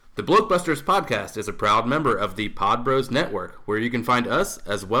The Blokebusters podcast is a proud member of the Pod Bros Network, where you can find us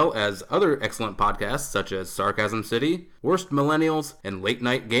as well as other excellent podcasts such as Sarcasm City, Worst Millennials, and Late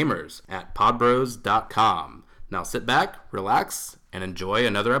Night Gamers at podbros.com. Now sit back, relax, and enjoy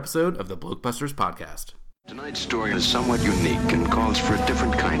another episode of the Blokebusters podcast. Tonight's story is somewhat unique and calls for a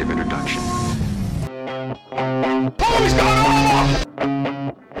different kind of introduction. Who's going off?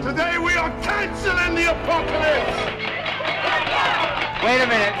 Today we are canceling the apocalypse! Wait a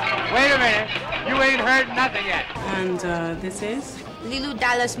minute. You ain't heard nothing yet. And this is? Lilu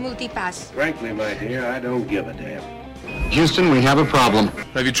Dallas Multipass. Frankly, my dear, I don't give a damn. Houston, we have a problem.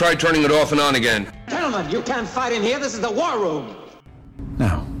 Have you tried turning it off and on again? Gentlemen, you can't fight in here. This is the war room.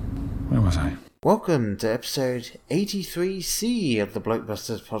 Now, where was I? Welcome to episode 83C of the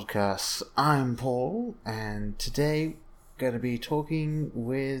Blokebusters podcast. I'm Paul, and today we're going to be talking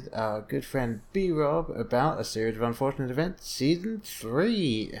with our good friend B-Rob about A Series of Unfortunate Events Season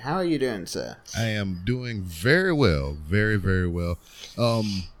 3. How are you doing, sir? I am doing very well. Very, very well.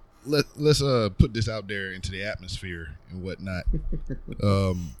 Let's put this out there into the atmosphere and whatnot.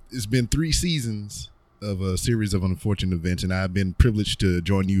 It's been 3 seasons of A Series of Unfortunate Events, and I've been privileged to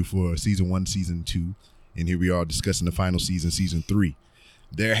join you for Season 1, Season 2, and here we are discussing the final season, Season 3.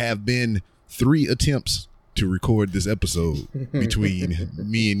 There have been 3 attempts to record this episode between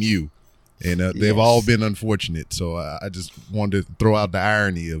me and you, and they've all been unfortunate, so I just wanted to throw out the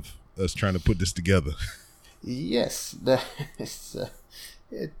irony of us trying to put this together. Yes, it's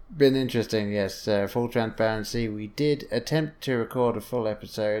been interesting, yes. Full transparency, we did attempt to record a full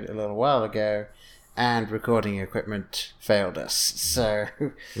episode a little while ago, and recording equipment failed us. So,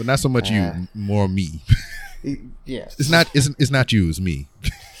 well, not so much you, more me. Yes, it's not you, it's me.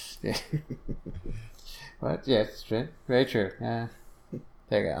 Yeah. But yes, it's true. Very true. There you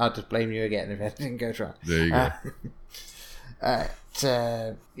go. I'll just blame you again if anything goes wrong. There you go.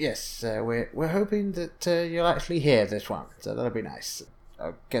 Yes, we're hoping that you'll actually hear this one, so that'll be nice.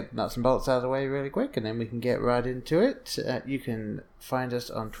 I'll get nuts and bolts out of the way really quick, and then we can get right into it. You can find us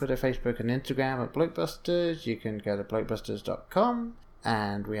on Twitter, Facebook, and Instagram at Blokebusters. You can go to blokebusters.com,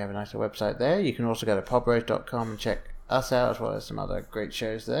 and we have a nice website there. You can also go to podbros.com and check us out, as well as some other great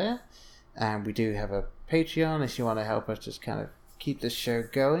shows there. And we do have a Patreon if you want to help us just kind of keep this show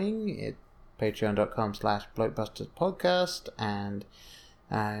going. It's patreon.com/blokebusterspodcast, and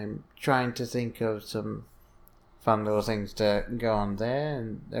I'm trying to think of some fun little things to go on there,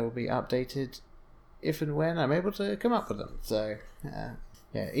 and they will be updated if and when I'm able to come up with them. So,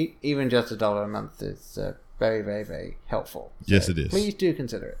 even just $1 a month is very, very, very helpful. So yes, it is. Please do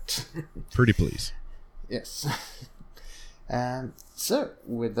consider it. Pretty please. Yes. So,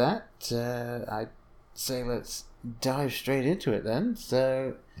 with that, I'd say let's dive straight into it then.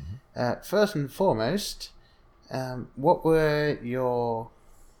 So, first and foremost, what were your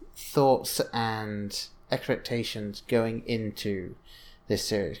thoughts and expectations going into this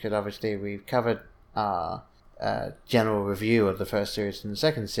series? Because obviously we've covered our general review of the first series and the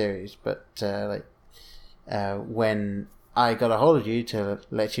second series, but when I got a hold of you to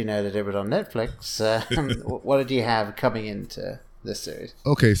let you know that it was on Netflix, what did you have coming into this series?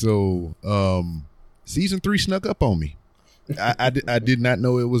 Okay, so season 3 snuck up on me. I did not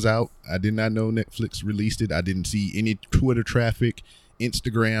know it was out. I did not know Netflix released it. I didn't see any Twitter traffic,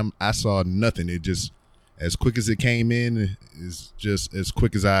 Instagram. I saw nothing. It just, as quick as it came in, is just as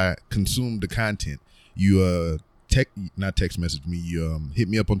quick as I consumed the content. You not text message me. You hit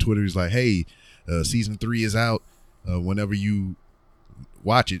me up on Twitter. It's like, hey, season 3 is out. Whenever you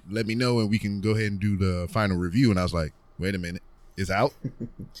watch it, let me know and we can go ahead and do the final review. And I was like, wait a minute, it's out?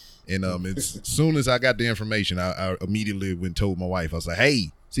 And as soon as I got the information, I immediately went and told my wife. I was like,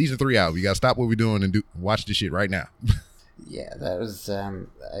 hey, season 3 out. We got to stop what we're doing and watch this shit right now. Yeah, that was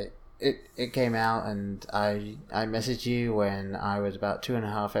it came out, and I messaged you when I was about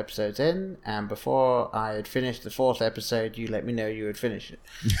 2.5 episodes in, and before I had finished the 4th episode, you let me know you would finish it.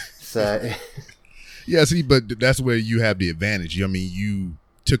 So yeah, see, but that's where you have the advantage. I mean, you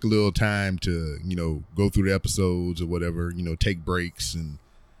took a little time to, go through the episodes or whatever, take breaks and,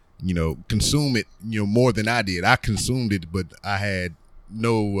 consume it, more than I did. I consumed it, but I had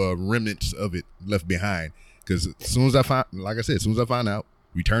no remnants of it left behind. Because as soon as I found out,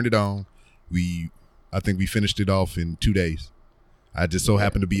 we turned it on. I think we finished it off in 2 days. I just so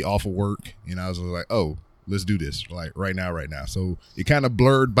happened to be off of work, and I was like, oh, let's do this, like right now. So it kind of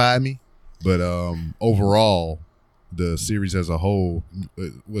blurred by me. But overall, the series as a whole,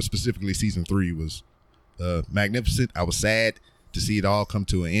 specifically season 3, was magnificent. I was sad to see it all come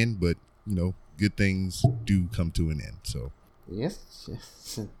to an end, but good things do come to an end. So yes,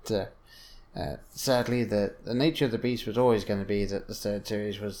 and Sadly, the nature of the beast was always going to be that the third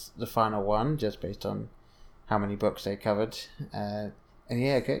series was the final one, just based on how many books they covered. And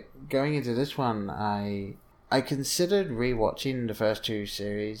yeah, going into this one, I considered rewatching the first two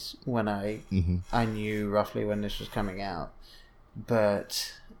series when I knew roughly when this was coming out,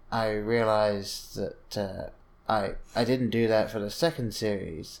 but I realized that I didn't do that for the second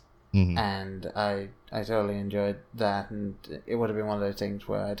series, and I totally enjoyed that, and it would have been one of those things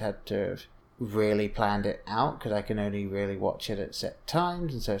where I'd had to have really planned it out, because I can only really watch it at set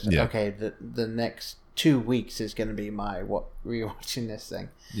times, and so it's like, okay, the next 2 weeks is going to be my rewatching this thing.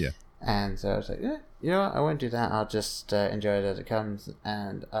 Yeah. And so I was like, yeah, you know what, I won't do that, I'll just enjoy it as it comes.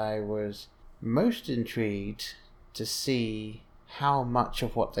 And I was most intrigued to see how much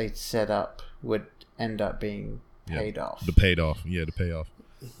of what they'd set up would end up being paid off. The payoff.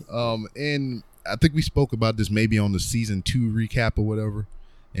 And I think we spoke about this maybe on the season 2 recap or whatever,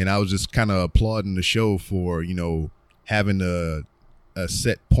 and I was just kind of applauding the show for, you know, having a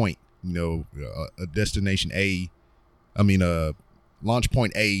set point, you know, a destination launch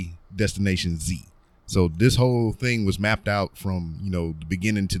point A, destination Z. So this whole thing was mapped out from, you know, the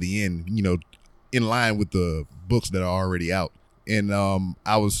beginning to the end, you know, in line with the books that are already out. And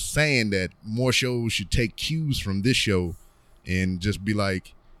I was saying that more shows should take cues from this show and just be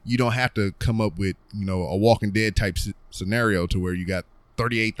like, you don't have to come up with, you know, a Walking Dead type scenario to where you got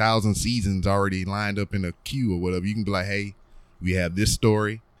 38,000 seasons already lined up in a queue or whatever. You can be like, hey, we have this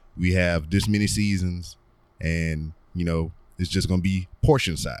story, we have this many seasons, and, you know, it's just going to be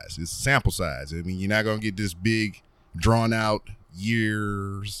portion size. It's sample size. I mean, you're not going to get this big, drawn out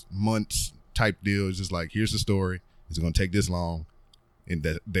years, months type deal. It's just like, here's the story. It's going to take this long,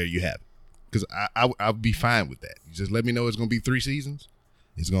 and there you have it. Because I'll be fine with that. You just let me know it's going to be 3 seasons.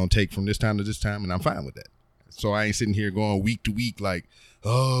 It's going to take from this time to this time, and I'm fine with that. So I ain't sitting here going week to week like,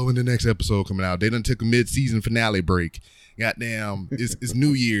 oh, when the next episode coming out. They done took a mid-season finale break. Goddamn, it's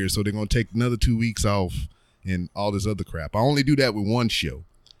New Year's, so they're going to take another 2 weeks off and all this other crap. I only do that with one show,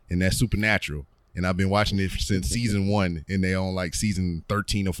 and that's Supernatural. And I've been watching it since season 1, and they're on like season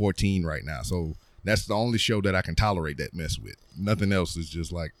 13 or 14 right now. So that's the only show that I can tolerate that mess with. Nothing else is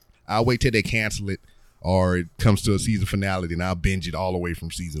just like, I'll wait till they cancel it or it comes to a season finale, and I'll binge it all the way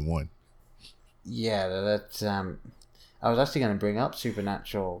from season 1. Yeah, that's I was actually going to bring up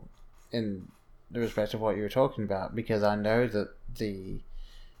Supernatural in the respect of what you were talking about, because I know that the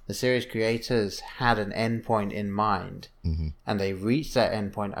series creators had an endpoint in mind, and they reached that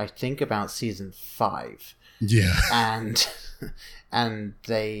endpoint, I think, about season 5. Yeah. And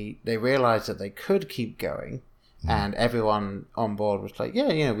they realized that they could keep going, and everyone on board was like,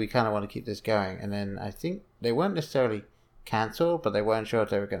 yeah, you know, we kind of want to keep this going. And then I think they weren't necessarily cancelled, but they weren't sure if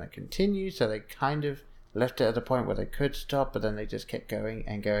they were going to continue, so they kind of left it at a point where they could stop, but then they just kept going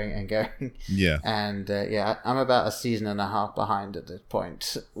and going and going. Yeah. And I'm about a season and a half behind at this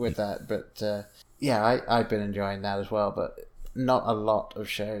point with that, but I've been enjoying that as well. But not a lot of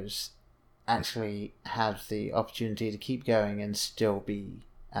shows actually have the opportunity to keep going and still be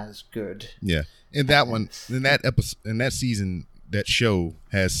as good. Yeah. And that one, in that episode, in that season, that show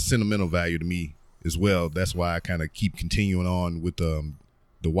has sentimental value to me as well. That's why I kind of keep continuing on with the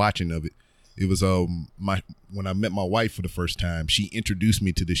watching of it. It was when I met my wife for the first time, she introduced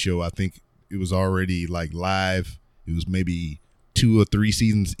me to the show. I think it was already like live. It was maybe 2 or 3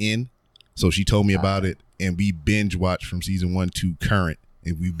 seasons in. So she told me about it, and we binge watched from season 1 to current,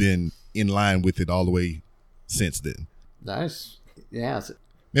 and we've been in line with it all the way since then. Nice. Yeah.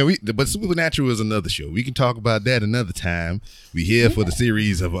 But Supernatural is another show. We can talk about that another time. We're here for the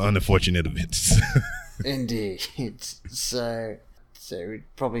series of unfortunate events. Indeed. So we'd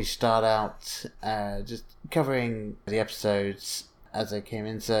probably start out just covering the episodes as they came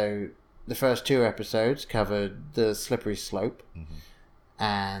in. So the first 2 episodes covered the slippery slope.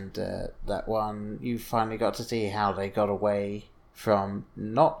 And that one, you finally got to see how they got away from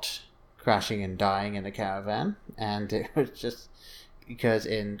not crashing and dying in a caravan. And it was just because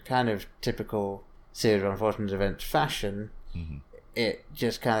in kind of typical series of unfortunate events fashion, it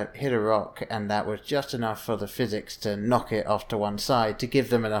just kind of hit a rock, and that was just enough for the physics to knock it off to one side to give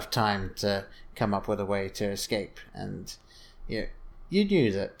them enough time to come up with a way to escape. And you knew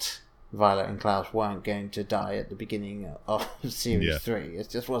that Violet and Klaus weren't going to die at the beginning of series 3. It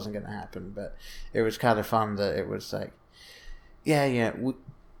just wasn't going to happen. But it was kind of fun that it was like,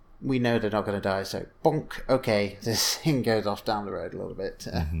 we know they're not going to die, so bonk, okay, this thing goes off down the road a little bit.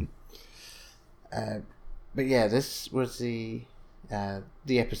 But yeah, this was the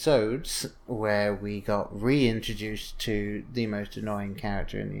episodes where we got reintroduced to the most annoying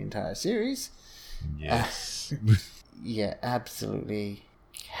character in the entire series. Yes. Yeah, absolutely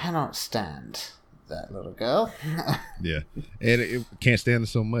cannot stand that little girl. Yeah, and it can't stand her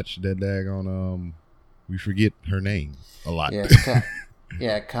so much that daggone we forget her name a lot.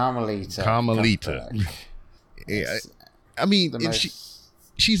 Yeah, Carmelita. Yeah, I mean,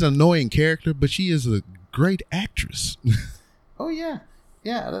 she's an annoying character, but she is a great actress. Oh yeah,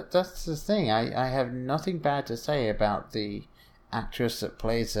 that's the thing. I have nothing bad to say about the actress that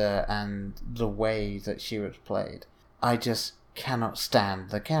plays her and the way that she was played. I just cannot stand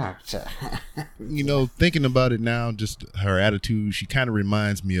the character. Thinking about it now, just her attitude, she kind of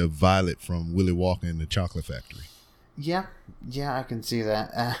reminds me of Violet from Willy Wonka and the Chocolate Factory. Yeah, I can see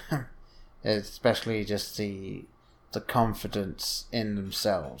that. Especially just the confidence in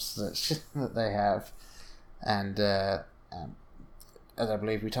themselves that they have, and as I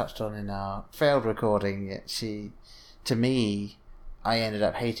believe we touched on in our failed recording, to me, I ended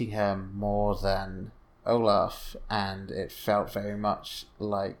up hating her more than Olaf, and it felt very much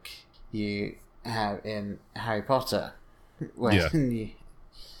like you have in Harry Potter when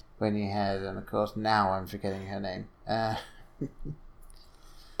you had, and of course now I'm forgetting her name.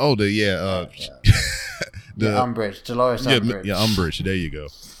 Umbridge, Dolores Umbridge. Yeah, Umbridge. There you go.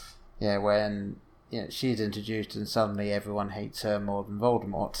 Yeah, when she's introduced and suddenly everyone hates her more than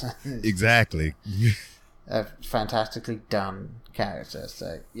Voldemort. Exactly. A fantastically done character.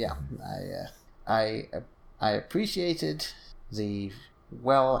 So yeah, I appreciated the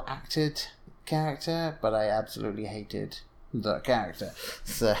well acted character, but I absolutely hated the character.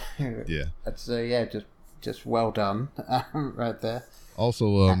 So yeah, just well done, right there.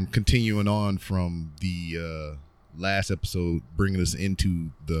 Also, continuing on from the last episode, bringing us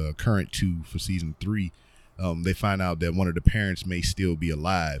into the current 2 for season 3, they find out that one of the parents may still be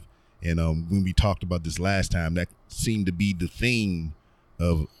alive. And when we talked about this last time, that seemed to be the theme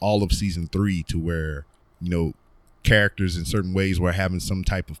of all of season 3, to where, characters in certain ways were having some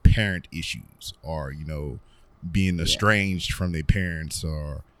type of parent issues, or, being estranged from their parents,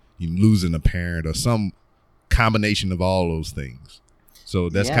 or losing a parent, or some combination of all those things. So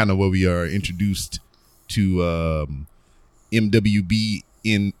that's kind of what we are introduced to MWB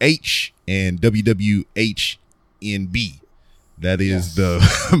in H and WWH in B. That is the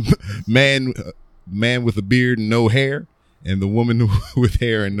man with a beard and no hair, and the woman with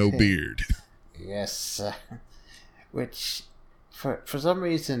hair and no beard. Yes. Which, for some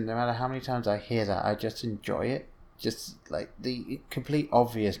reason, no matter how many times I hear that, I just enjoy it. Just like the complete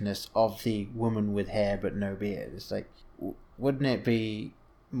obviousness of the woman with hair but no beard. It's like, wouldn't it be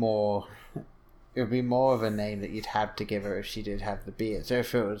more... It would be more of a name that you'd have to give her if she did have the beard. So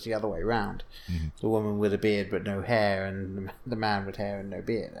if it was the other way around, the woman with a beard but no hair, and the man with hair and no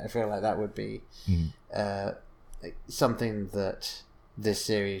beard, I feel like that would be something that this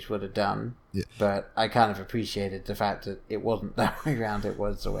series would have done. Yeah. But I kind of appreciated the fact that it wasn't that way around, it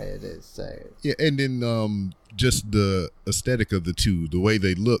was the way it is. So yeah, and then just the aesthetic of the two, the way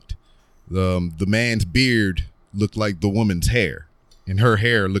they looked, the man's beard looked like the woman's hair, and her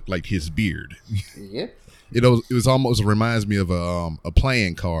hair looked like his beard. Yep. It was almost reminds me of a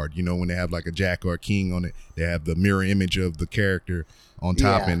playing card. When they have like a jack or a king on it, they have the mirror image of the character on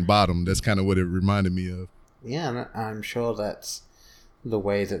top and bottom. That's kind of what it reminded me of. Yeah, and I'm sure that's the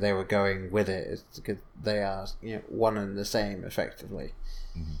way that they were going with it, is because they are one and the same effectively.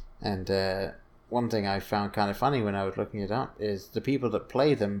 And one thing I found kind of funny when I was looking it up is the people that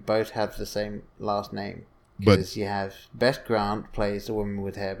play them both have the same last name. Because you have Bess Grant plays the woman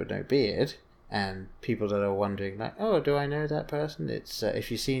with hair but no beard, and people that are wondering like, oh, do I know that person? It's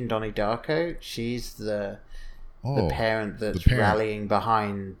if you've seen Donnie Darko, she's the parent that's rallying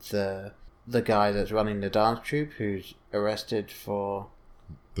behind the guy that's running the dance troupe who's arrested for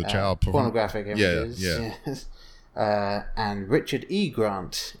the child pornographic images. Yeah. Yes. And Richard E.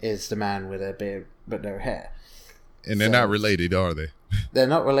 Grant is the man with a beard but no hair. And they're not related, are they? They're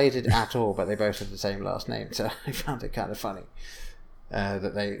not related at all, but they both have the same last name, so I found it kind of funny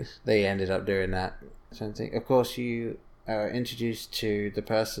that they ended up doing that. So of course, you are introduced to the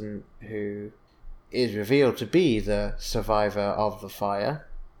person who is revealed to be the survivor of the fire,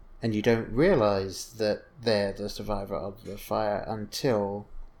 and you don't realise that they're the survivor of the fire until,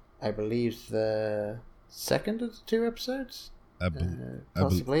 I believe, the second of the 2 episodes?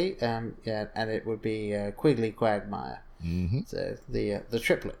 Possibly. And it would be Quigley Quagmire. So the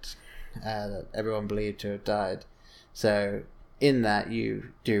triplets that everyone believed to have died. So in that,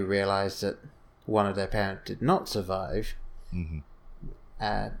 you do realise that one of their parents did not survive,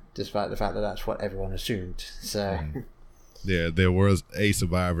 despite the fact that that's what everyone assumed. So yeah, there was a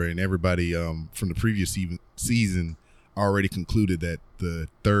survivor, and everybody from the previous season already concluded that the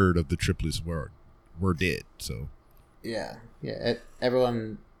third of the triplets were dead. So Yeah.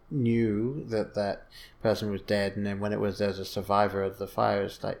 Everyone knew that person was dead, and then when there's a survivor of the fire,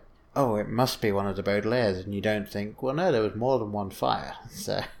 it's like, oh, it must be one of the Baudelaires, and you don't think, well, no, there was more than one fire.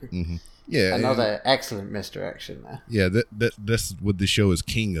 So, yeah, another excellent misdirection there. Yeah, that's what the show is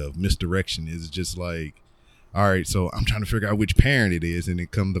king of. Misdirection is just like, all right, so I'm trying to figure out which parent it is, and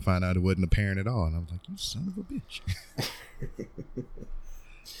it come to find out it wasn't a parent at all, and I was like, you son of a bitch.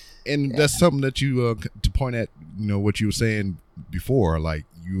 And that's something that you to point at, what you were saying before, like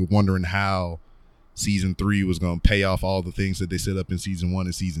you were wondering how season 3 was going to pay off all the things that they set up in season 1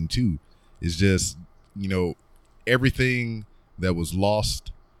 and season 2. It's just, everything that was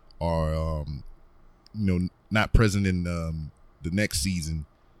lost or, not present in the next season,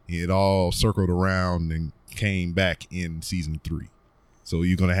 it all circled around and came back in season 3. So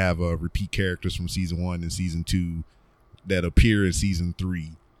you're going to have repeat characters from season 1 and season 2 that appear in season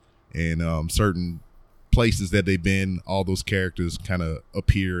 3. And certain places that they've been, all those characters kind of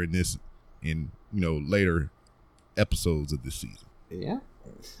appear in later episodes of this season. Yeah,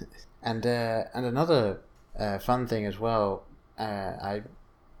 and another fun thing as well. I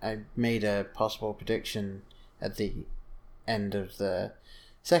made a possible prediction at the end of the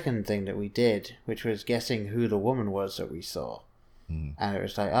second thing that we did, which was guessing who the woman was that we saw, and it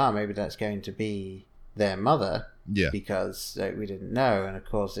was like, maybe that's going to be their mother. Yeah, because we didn't know, and of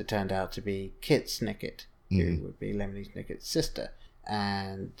course it turned out to be Kit Snicket, who would be Lemony Snicket's sister.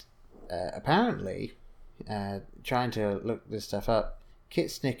 And apparently, trying to look this stuff up, Kit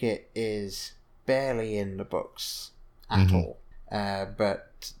Snicket is barely in the books at all.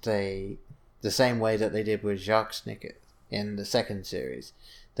 But the same way that they did with Jacques Snicket in the second series,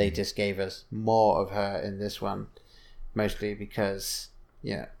 they just gave us more of her in this one, mostly because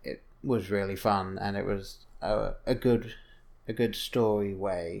it was really fun, and it was a good story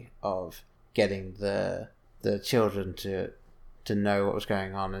way of getting the children to know what was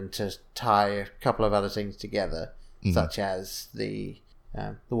going on and to tie a couple of other things together, such as the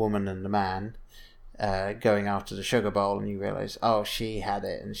woman and the man going after the sugar bowl, and you realise, oh, she had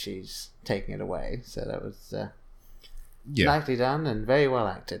it and she's taking it away. So that was nicely done and very well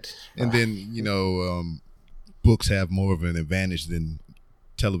acted. And then books have more of an advantage than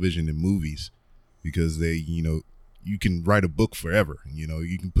television and movies, because they, you can write a book forever.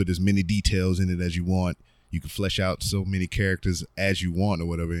 You can put as many details in it as you want. You can flesh out so many characters as you want or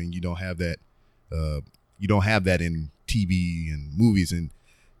whatever, and you don't have that. You don't have that in TV and movies. And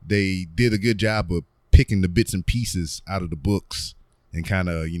they did a good job of picking the bits and pieces out of the books and kind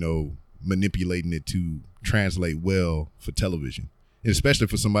of, manipulating it to translate well for television. And especially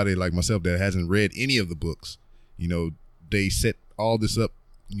for somebody like myself that hasn't read any of the books, they set all this up,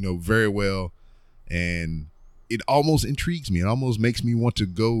 very well, and it almost intrigues me. It almost makes me want to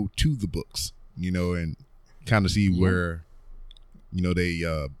go to the books, and kind of see where,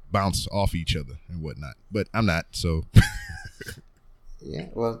 they bounce off each other and whatnot. But I'm not, so. Yeah,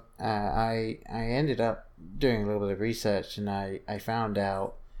 well, I ended up doing a little bit of research, and I found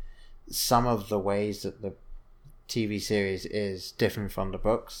out some of the ways that the TV series is different from the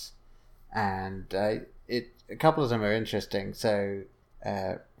books, and a couple of them are interesting. So,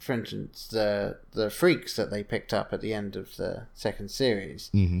 for instance, the freaks that they picked up at the end of the second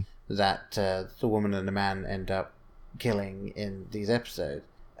series, that the woman and the man end up killing in these episodes,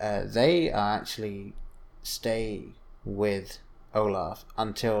 they actually stay with Olaf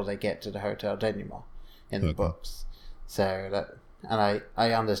until they get to the Hotel Denouement in the books. So that, and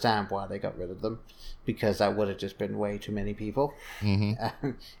I understand why they got rid of them, because that would have just been way too many people,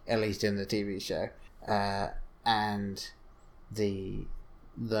 at least in the TV show. And the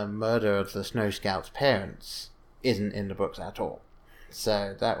murder of the Snow Scout's parents isn't in the books at all.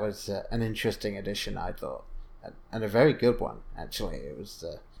 So that was an interesting addition, I thought, and a very good one, actually. It was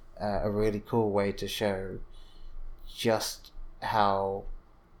a really cool way to show just how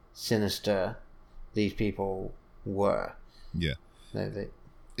sinister these people were. Yeah. And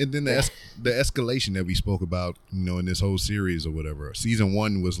then the escalation that we spoke about, in this whole series or whatever. Season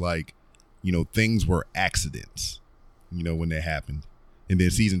 1 was like, things were accidents, when they happened. And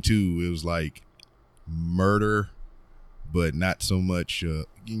then season 2, it was like murder, but not so much, it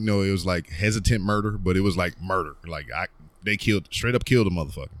was like hesitant murder, but it was like murder. Like they straight up killed a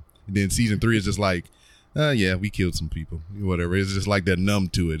motherfucker. And then season 3 is just like, yeah, we killed some people, whatever. It's just like they're numb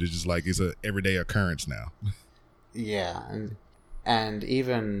to it. It's just like it's a everyday occurrence now. Yeah, and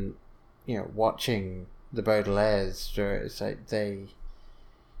even watching the Baudelaires, it's like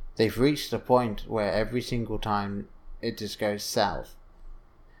they've reached a point where every single time it just goes south,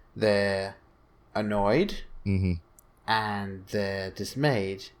 they're annoyed and they're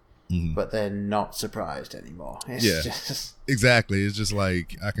dismayed, but they're not surprised anymore. It's just... exactly. It's just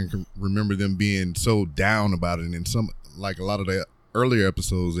like I can remember them being so down about it, and some like a lot of the earlier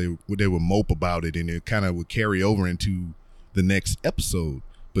episodes they would mope about it, and it kind of would carry over into the next episode.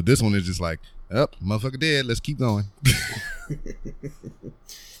 But this one is just like, motherfucker dead. Let's keep going.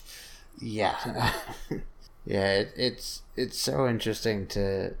 Yeah. Yeah, it's so interesting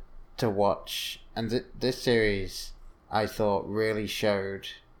to watch, and this series I thought really showed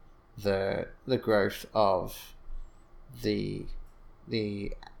the growth of the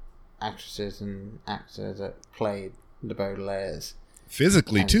actresses and actors that played the Baudelaires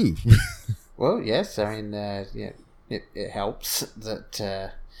physically too. Well, yes, I mean, it helps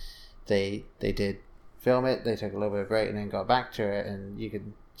that they did film it. They took a little bit of break and then got back to it, and you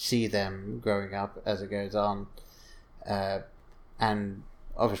can see them growing up as it goes on, and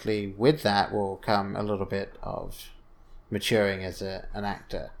obviously with that will come a little bit of maturing as an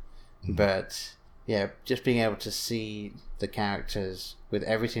actor. But yeah, just being able to see the characters with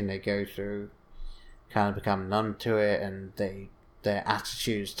everything they go through kind of become numb to it, and their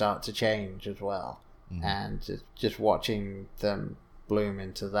attitudes start to change as well, and just watching them bloom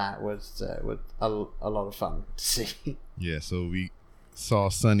into that was a lot of fun to see. Yeah, so we saw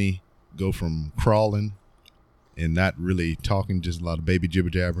Sonny go from crawling and not really talking, just a lot of baby jibber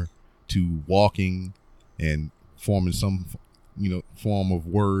jabber, to walking and forming some form of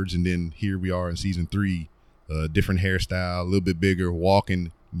words, and then here we are in season 3, different hairstyle, a little bit bigger,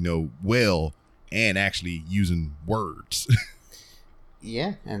 walking well, and actually using words.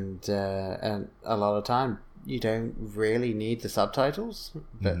 Yeah, and a lot of time you don't really need the subtitles,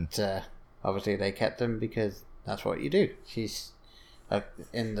 but obviously they kept them because that's what you do. She's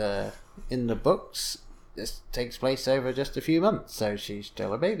in the books, this takes place over just a few months, so she's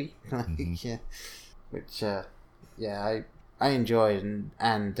still a baby. Yeah, which I enjoyed,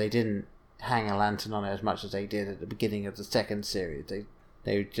 and they didn't hang a lantern on it as much as they did at the beginning of the second series.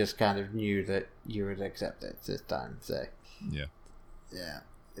 They just kind of knew that you would accept it this time. So it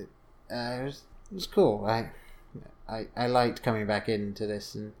was cool. I liked coming back into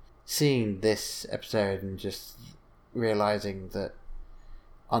this and seeing this episode and just realizing that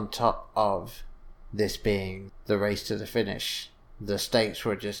on top of this being the race to the finish, the stakes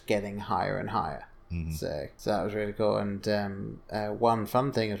were just getting higher and higher. So that was really cool. And one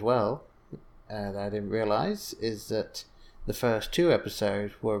fun thing as well that I didn't realize is that the first 2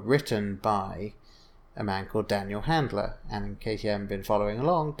 episodes were written by a man called Daniel Handler. And in case you haven't been following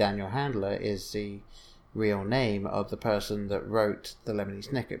along, Daniel Handler is the real name of the person that wrote the Lemony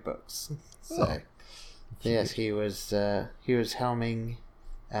Snicket books. So yes, he was helming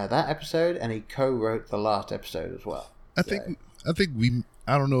that episode, and he co-wrote the last episode as well. I think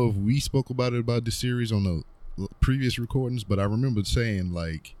I don't know if we spoke about the series on the previous recordings, but I remember saying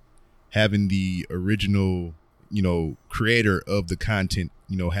like having the original, creator of the content,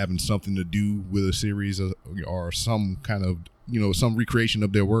 having something to do with a series or some kind of, some recreation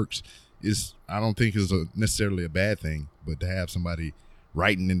of their works is, I don't think is necessarily a bad thing, but to have somebody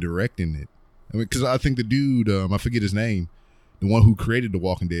writing and directing it. I mean, because I think the dude, I forget his name, the one who created the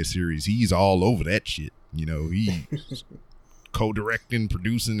Walking Dead series, he's all over that shit. He's co-directing,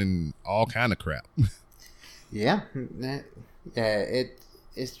 producing, and all kind of crap. Yeah,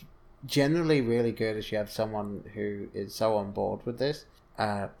 it's generally really good if you have someone who is so on board with this.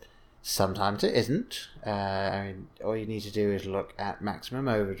 Sometimes it isn't. I mean, all you need to do is look at Maximum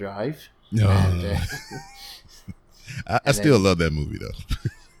Overdrive. No, I still love that movie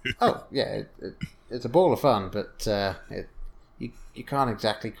though. Oh yeah, it's a ball of fun, but you can't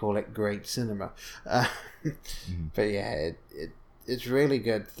exactly call it great cinema. But yeah, it's really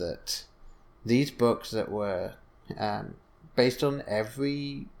good that these books that were based on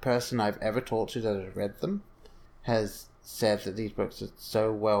every person I've ever talked to that has read them has said that these books are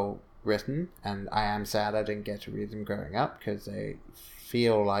so well written, and I am sad I didn't get to read them growing up because they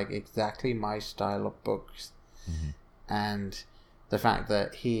feel like exactly my style of books. And the fact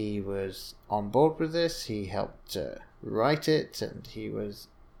that he was on board with this, he helped write it, and he was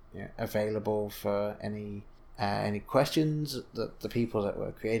available for any questions that the people that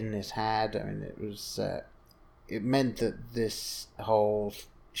were creating this had. I mean, it meant that this whole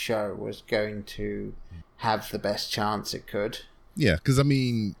show was going to have the best chance it could. Yeah, because I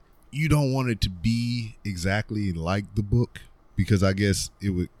mean, you don't want it to be exactly like the book, because I guess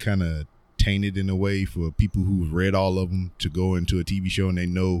it would kind of taint it in a way for people who've read all of them to go into a TV show and they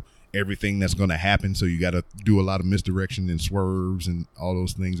know everything that's going to happen. So you got to do a lot of misdirection and swerves and all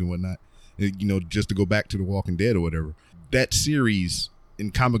those things and whatnot. Just to go back to The Walking Dead or whatever, that series in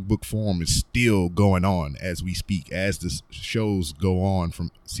comic book form is still going on as we speak, as the shows go on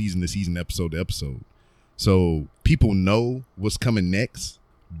from season to season, episode to episode. So people know what's coming next,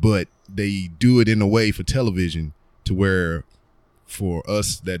 but they do it in a way for television to where for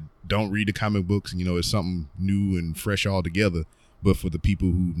us that don't read the comic books, it's something new and fresh altogether. But for the people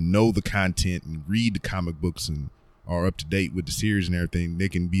who know the content and read the comic books and are up to date with the series and everything, they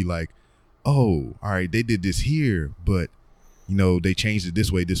can be like, oh, all right, they did this here, but they changed it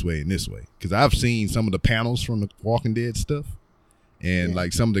this way, and this way. Because I've seen some of the panels from the Walking Dead stuff, and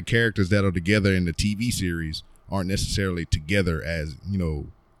like some of the characters that are together in the TV series aren't necessarily together as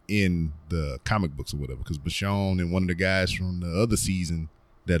in the comic books or whatever. Because Bashan and one of the guys from the other season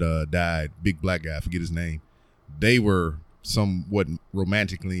that died, big black guy, I forget his name, they were somewhat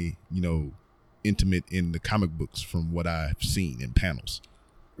romantically, intimate in the comic books from what I've seen in panels.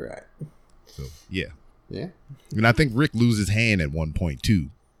 Right. So yeah. Yeah. And I think Rick loses his hand at one point too.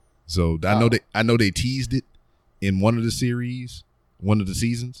 So I know they teased it in one of the seasons,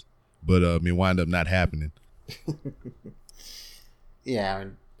 but it wound up not happening. Yeah,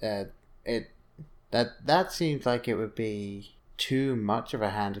 that seems like it would be too much of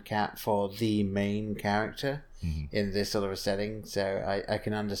a handicap for the main character in this sort of a setting, so I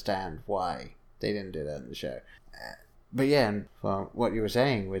can understand why they didn't do that in the show. But yeah, and for what you were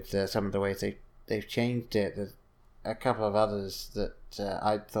saying with some of the ways they've changed it, there's a couple of others that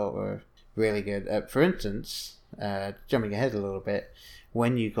I thought were really good. For instance, jumping ahead a little bit,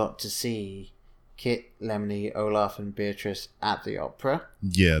 when you got to see Kit, Lemony, Olaf, and Beatrice at the opera.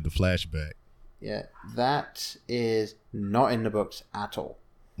 Yeah, the flashback. Yeah, that is not in the books at all.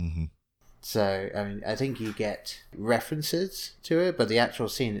 Mm-hmm. So, I think you get references to it, but the actual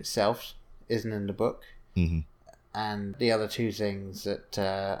scene itself isn't in the book. Mm-hmm. And the other two things that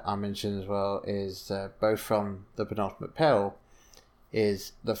I'll mention as well is both from The Penultimate Peril,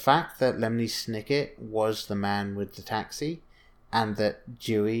 is the fact that Lemony Snicket was the man with the taxi and that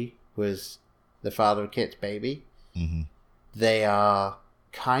Dewey was the father of Kit's baby. Mm-hmm. They are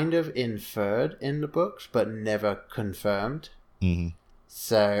kind of inferred in the books, but never confirmed. Mm-hmm.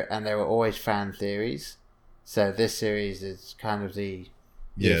 So, and there were always fan theories. So this series is kind of the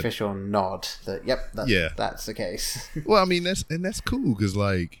official nod that that's the case. Well, that's cool because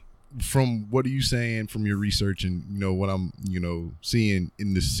from what are you saying from your research and what I'm seeing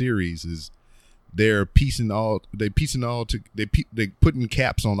in this series is they putting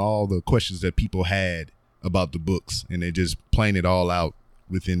caps on all the questions that people had about the books, and they're just playing it all out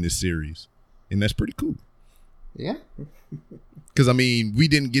within this series, and that's pretty cool. Yeah, because we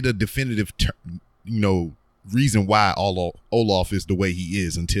didn't get a definitive reason why Olaf is the way he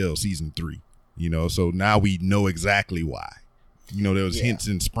is until season 3, so now we know exactly why. There was hints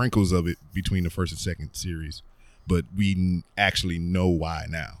and sprinkles of it between the first and second series, but we actually know why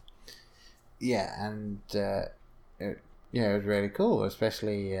now. Yeah, and it was really cool,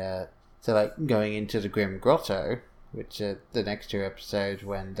 especially going into the Grim Grotto, which the next 2 episodes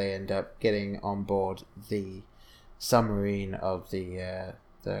when they end up getting on board the submarine of the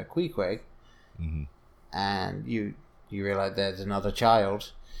Queequeg, mm-hmm. and you realize there's another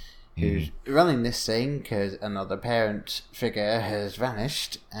child who's running this thing because another parent figure has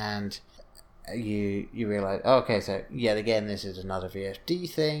vanished, and you realize, so yet again this is another VFD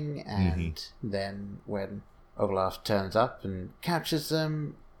thing, and then when Olaf turns up and captures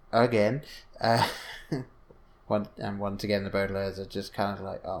them again, once again the Baudelaires are just kind of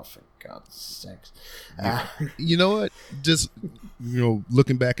like, oh, for God's sakes. You know what? Just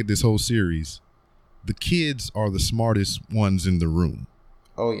looking back at this whole series, the kids are the smartest ones in the room.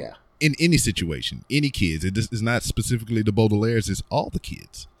 Oh yeah. In any situation, any kids. It's not specifically the Baudelaires. It's all the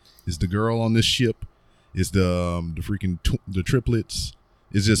kids. It's the girl on this ship. It's the the triplets.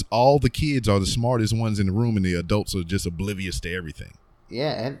 It's just all the kids are the smartest ones in the room, and the adults are just oblivious to everything.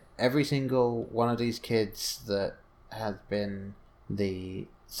 Yeah, and every single one of these kids that has been the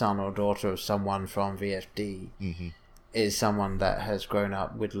son or daughter of someone from VFD is someone that has grown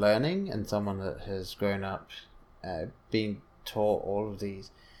up with learning, and someone that has grown up being taught all of these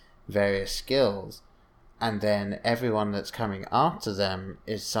various skills. And then everyone that's coming after them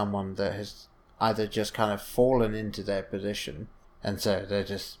is someone that has either just kind of fallen into their position, and so they're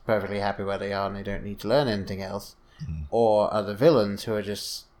just perfectly happy where they are and they don't need to learn anything else, or are the villains who are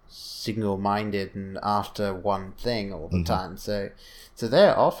just single-minded and after one thing all the time. So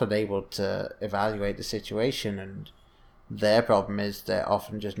they're often able to evaluate the situation, and their problem is they're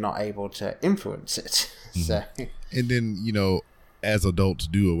often just not able to influence it. So, and then as adults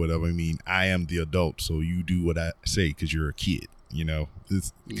do or whatever. I am the adult, so you do what I say because you're a kid.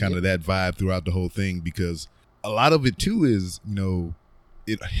 It's kind of that vibe throughout the whole thing, because a lot of it too is,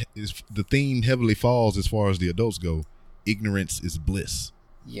 it is, the theme heavily falls as far as the adults go. Ignorance is bliss.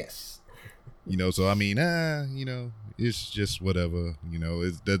 Yes. So I mean, it's just whatever.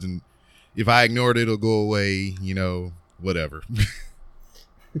 It doesn't. If I ignore it, it'll go away. Whatever.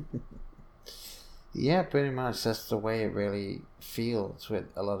 Yeah, pretty much. That's the way it really feels with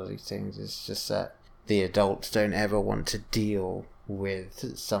a lot of these things. It's just that the adults don't ever want to deal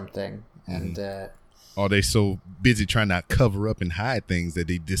with something, and are they so busy trying to cover up and hide things that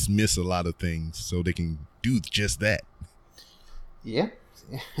they dismiss a lot of things so they can do just that? Yeah.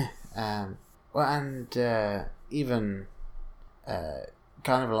 Well, and even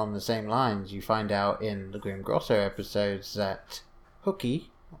kind of along the same lines, you find out in the Grim Grosso episodes that Hookie,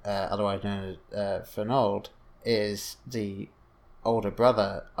 otherwise known as Fernald, is the older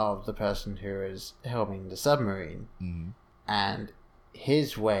brother of the person who is helming the submarine. Mm-hmm. And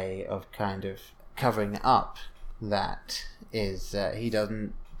his way of kind of covering up that is he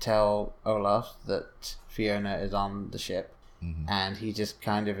doesn't tell Olaf that Fiona is on the ship. Mm-hmm. And he just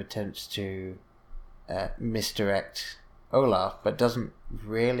kind of attempts to misdirect Olaf, but doesn't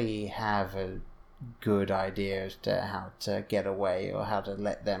really have a good idea as to how to get away or how to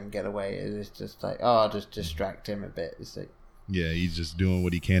let them get away. It's just like, I'll just distract him a bit. It's like, yeah, he's just doing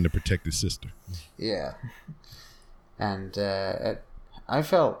what he can to protect his sister. Yeah. And I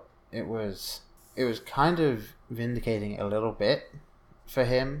felt it was kind of vindicating a little bit for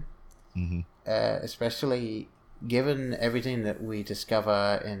him, especially given everything that we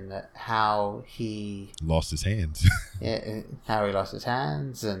discover in how he lost his hands. Yeah, how he lost his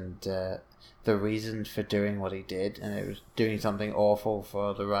hands and the reasons for doing what he did, and it was doing something awful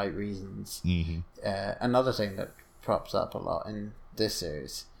for the right reasons. Another thing that props up a lot in this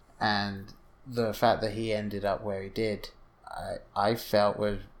series, and the fact that he ended up where he did, I felt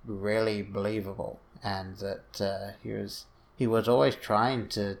was really believable, and that he was always trying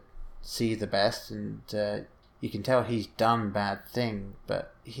to see the best, and you can tell he's done bad thing,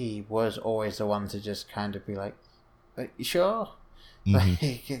 but he was always the one to just kind of be like, you sure? Like,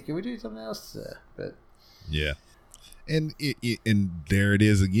 can we do something else? But yeah, and and there it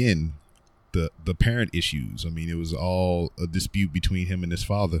is again, the parent issues. I mean, it was all a dispute between him and his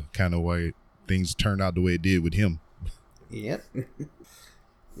father, kind of why things turned out the way it did with him. Yep.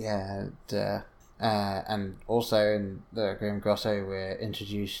 Yeah, and also in the Grim Grosso, we're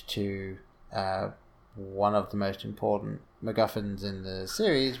introduced to one of the most important MacGuffins in the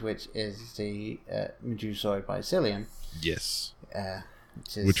series, which is the Medusoid Mycelium. Yes.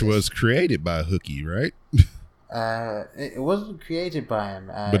 Which was created by Hookie, right? It wasn't created by him.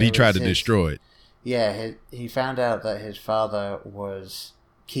 But he tried to destroy it. Yeah, he found out that his father was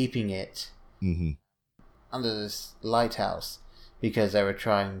keeping it under this lighthouse because they were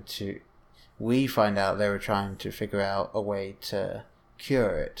trying to... We find out they were trying to figure out a way to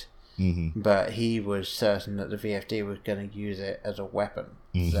cure it. But he was certain that the VFD was going to use it as a weapon.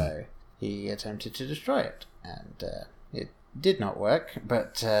 So he attempted to destroy it. And it did not work,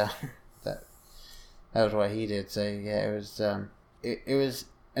 but that was what he did. So yeah, it was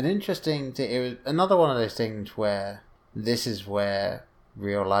an interesting thing. It was another one of those things where this is where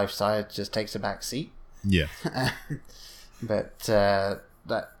real life science just takes a back seat. Yeah. But that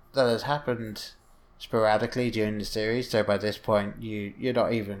has happened sporadically during the series, so by this point you're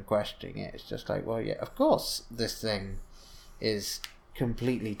not even questioning it. It's just like, well, yeah, of course this thing is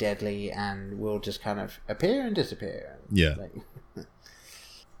completely deadly and will just kind of appear and disappear. Yeah.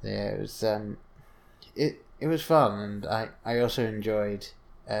 Yeah, it was fun, and I also enjoyed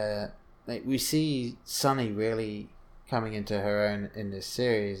we see Sunny really coming into her own in this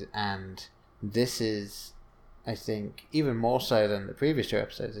series, and this is, I think, even more so than the previous two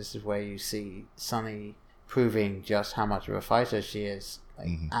episodes, this is where you see Sunny proving just how much of a fighter she is.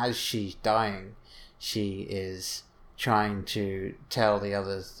 As she's dying, she is trying to tell the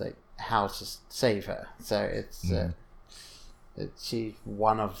others how to save her. So it's she's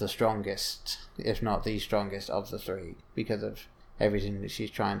one of the strongest, if not the strongest of the three, because of everything that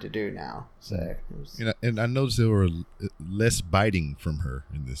she's trying to do now. So and I noticed there were less biting from her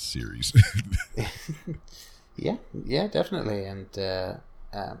in this series. Yeah, definitely, and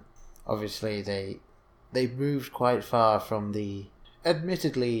obviously they moved quite far from the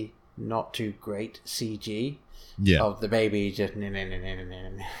admittedly not too great CG of the baby just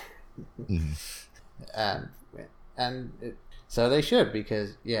so they should,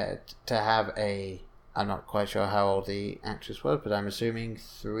 because to have I'm not quite sure how old the actress was, but I'm assuming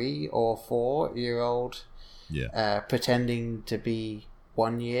 3 or 4 year old pretending to be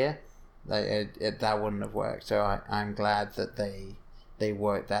 1 year. That wouldn't have worked, so I'm glad that they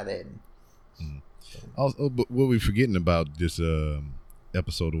worked that in. Also, but what we're forgetting about this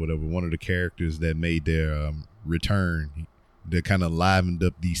episode or whatever, one of the characters that made their return, that kind of livened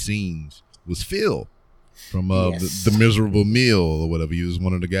up these scenes, was Phil from the Miserable Meal or whatever. He was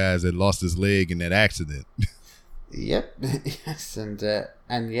one of the guys that lost his leg in that accident. Yep. Yes,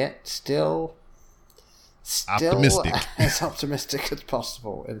 and yet still optimistic. As optimistic as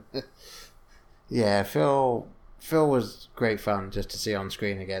possible. And, yeah, Phil was great fun just to see on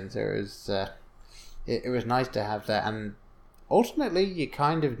screen again. So it was nice to have that, and ultimately you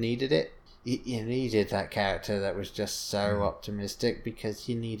kind of needed it. You needed that character that was just so optimistic, because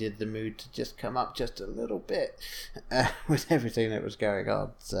you needed the mood to just come up just a little bit with everything that was going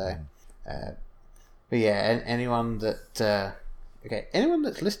on. So, but yeah, anyone that's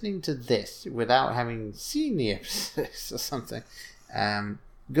listening to this without having seen the episodes or something,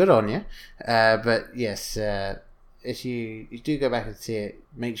 good on you. But yes, if you do go back and see it,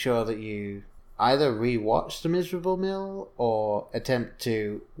 make sure that you either re-watch The Miserable Meal or attempt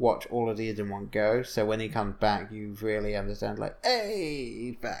to watch all of these in one go, so when he comes back you really understand, like, hey,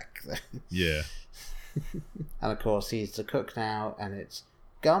 he's back. Yeah. And of course he's the cook now, and it's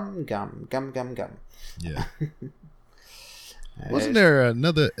gum. Yeah. Wasn't there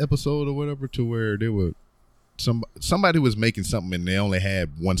another episode or whatever to where they were somebody was making something and they only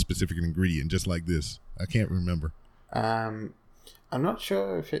had one specific ingredient, just like this? I can't remember. I'm not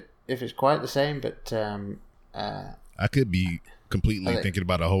sure if it's quite the same, but I could be completely thinking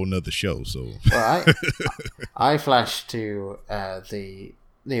about a whole nother show. So, well, I flashed to the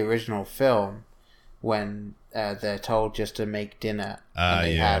original film when they're told just to make dinner, and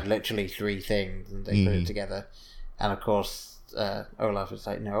they had literally 3 things, and they put it together. And of course, Olaf was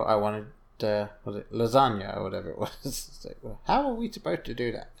like, "No, I wanted was it lasagna or whatever it was." It's like, well, how are we supposed to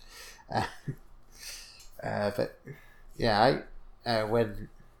do that? But yeah,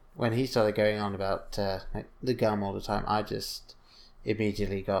 when he started going on about like the gum all the time, I just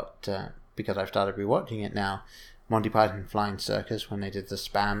immediately got, because I've started rewatching it now, Monty Python Flying Circus, when they did the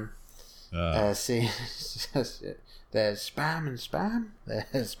spam scene. There's spam and spam.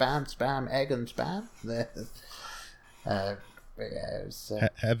 There's spam, egg and spam. There's, but yeah, it was,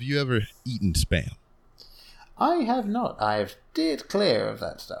 have you ever eaten spam? I have not. I've steered clear of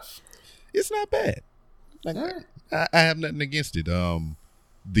that stuff. It's not bad. Like, I have nothing against it.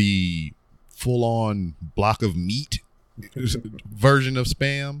 The full-on block of meat version of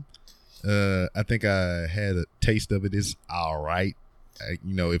spam, I think I had a taste of it. It's all right.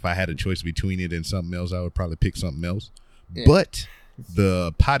 If I had a choice between it and something else, I would probably pick something else. Yeah. But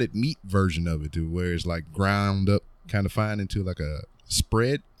the potted meat version of it, where it's like ground up kind of fine into like a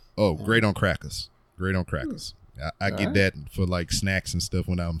spread. Oh, great on crackers. Great on crackers. I get that for like snacks and stuff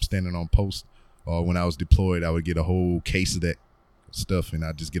when I'm standing on post, or when I was deployed, I would get a whole case of that stuff, and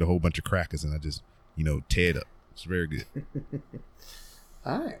I just get a whole bunch of crackers, and I just tear it up. It's very good.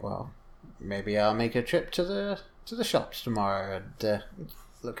 All right, well, maybe I'll make a trip to the shops tomorrow and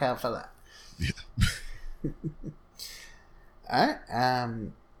look out for that. Yeah. All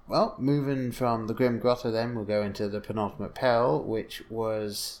right. Well, moving from the Grim Grotto, then we'll go into the penultimate peril, which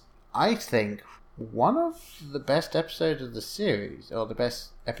was, I think, one of the best episodes of the series, or the best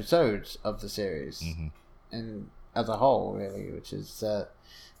episodes of the series, and as a whole, really, which is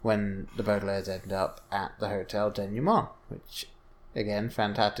when the Baudelaires end up at the Hotel Denouement, which, again,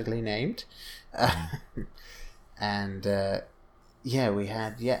 fantastically named. And, we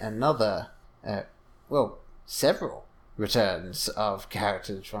had yet another, several returns of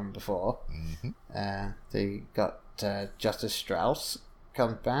characters from before. They got Justice Strauss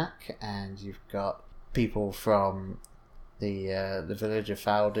comes back, and you've got people from the village of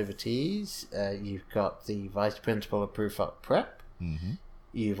Foul Devotees. You've got the vice principal of Proof Up Prep.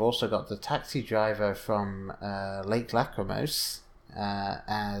 You've also got the taxi driver from Lake Lachrymose,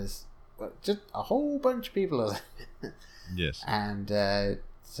 as just a whole bunch of people. Yes, and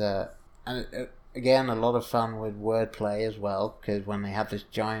again, a lot of fun with wordplay as well, because when they have this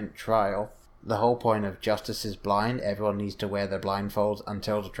giant trial, the whole point of Justice is blind. Everyone needs to wear their blindfolds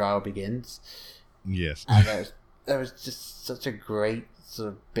until the trial begins. Yes. And there was just such a great sort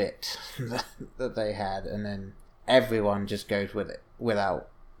of bit that they had, and then everyone just goes with it without,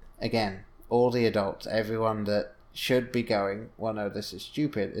 again, all the adults, everyone that should be going, well, no, this is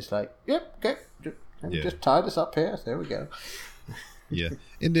stupid. It's like, yep, okay, just tie this up here. There we go. Yeah.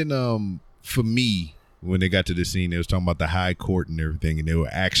 And then for me, when they got to the scene, they was talking about the high court and everything, and they were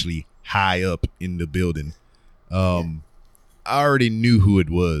actually high up in the building. I already knew who it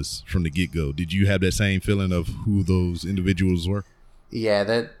was from the get-go. Did you have that same feeling of who those individuals were? Yeah,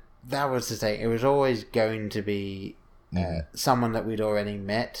 that was the thing. It was always going to be someone that we'd already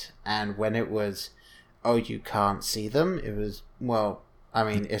met, and when it was, oh, you can't see them, it was, well, I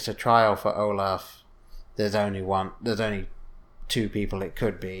mean, it's a trial for Olaf. There's only two people it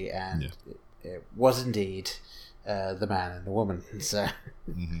could be, and it was indeed the man and the woman. So,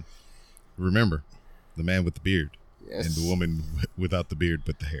 remember, the man with the beard, yes, and the woman without the beard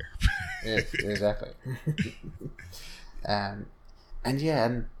but the hair. Yes, exactly. And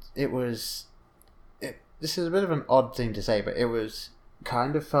it was. This is a bit of an odd thing to say, but it was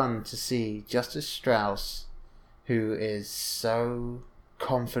kind of fun to see Justice Strauss, who is so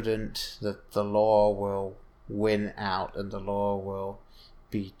confident that the law will win out and the law will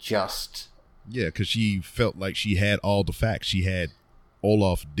be just. Yeah, because she felt like she had all the facts. She had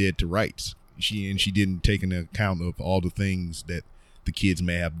Olaf dead to rights. She didn't take into account of all the things that the kids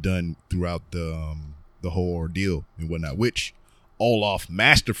may have done throughout the whole ordeal and whatnot, which Olaf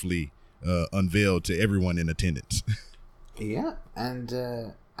masterfully unveiled to everyone in attendance. Yeah, and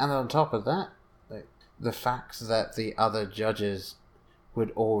on top of that, the fact that the other judges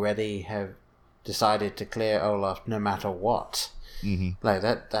would already have decided to clear Olaf no matter what, like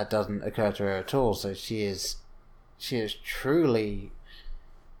that doesn't occur to her at all. So she is truly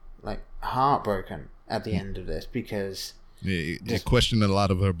like heartbroken at the end of this, because it questioned a lot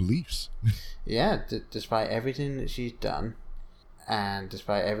of her beliefs. Yeah, despite everything that she's done, and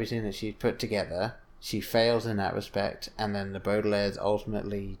despite everything that she's put together, she fails in that respect, and then the Baudelaires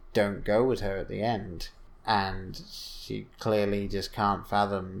ultimately don't go with her at the end, and she clearly just can't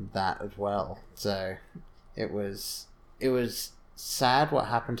fathom that as well. So it was sad what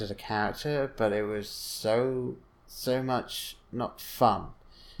happened to the character, but it was so much not fun.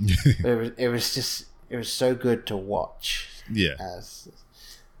 it was so good to watch. Yeah,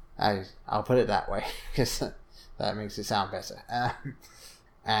 I'll put it that way, because that makes it sound better.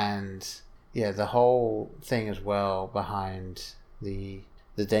 And yeah, the whole thing as well behind the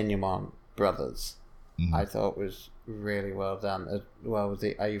denouement brothers, I thought was really well done. As well with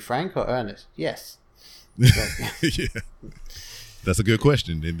are you Frank or Ernest? Yes. Yeah, that's a good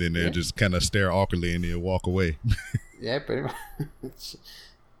question. And then they just kind of stare awkwardly and they'll walk away. Yeah, pretty much.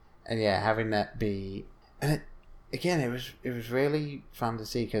 And yeah, having that be, and it was really fun to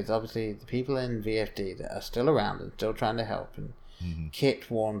see, because obviously the people in VFD that are still around and still trying to help, and Kit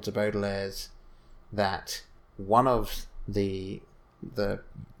warns the Baudelaires that one of the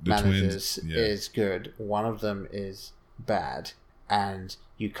managers is good, one of them is bad, and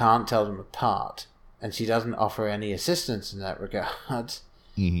you can't tell them apart. And she doesn't offer any assistance in that regard.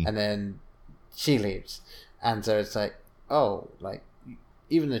 And then she leaves, and so it's like, oh, like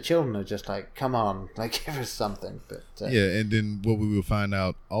even the children are just like, come on, like give us something. But yeah, and then what we will find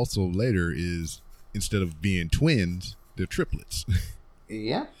out also later is instead of being twins, they're triplets.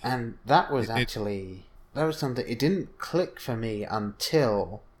 Yeah, and that was actually that was something. It didn't click for me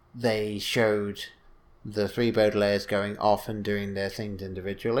until they showed the three Baudelaires going off and doing their things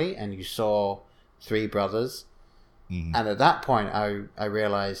individually, and you saw three brothers. And at that point, I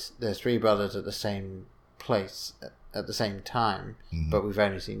realized there's three brothers at the same place at the same time, but we've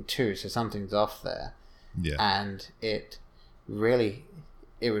only seen two, so something's off there. Yeah, and it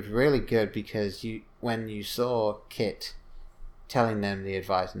was really good, because when you saw Kit telling them the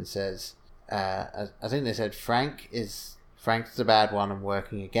advice and says, I think they said Frank's the bad one and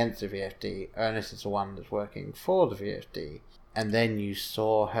working against the VFD, Ernest is the one that's working for the VFD, and then you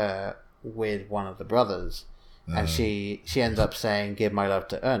saw her with one of the brothers, and she ends up saying, give my love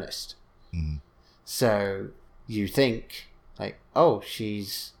to Ernest. So you think, like, oh,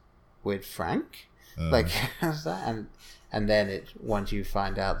 she's with Frank? Like, how's that? And then once you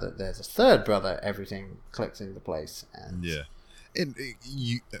find out that there's a third brother, everything clicks into place. And yeah. And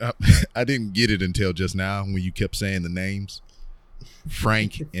I didn't get it until just now when you kept saying the names.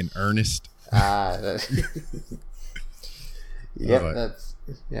 Frank and Ernest. Yep,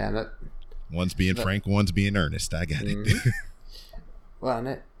 one's being Frank, one's being Ernest. I got it.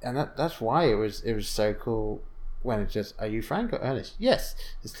 Well, that's why it was so cool when it just, are you Frank or Ernest? Yes.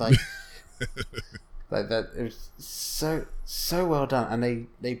 It's like like that. It was so well done, and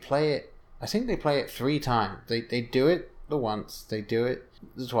they play it. I think they play it 3 times. They do it the once, they do it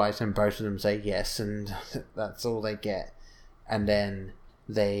twice, and both of them say yes, and that's all they get. And then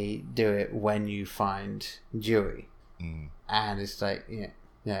they do it when you find Dewey, and it's like,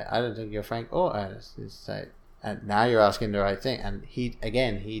 yeah, I don't think you're Frank or Ernest. It's like, and now you're asking the right thing. And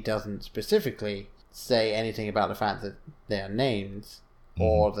he doesn't specifically say anything about the fact that they are names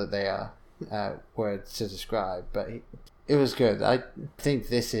or that they are words to describe. But it was good. I think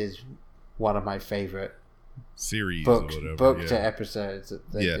this is one of my favorite series book to episodes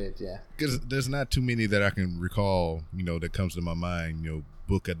that they did. Yeah, because there's not too many that I can recall. That comes to my mind.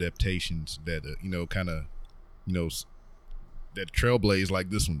 Book adaptations that kind of that trailblaze like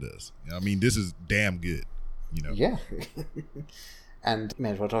this one does. I mean, this is damn good. Yeah. And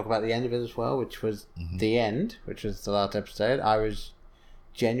may as well talk about the end of it as well, which was the end, which was the last episode. I was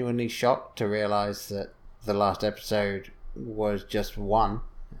genuinely shocked to realize that the last episode was just one,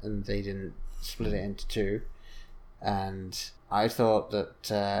 and they didn't split it into two. And I thought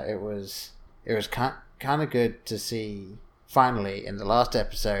that it was kind of good to see finally in the last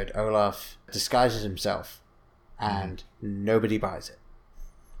episode Olaf disguises himself, and nobody buys it.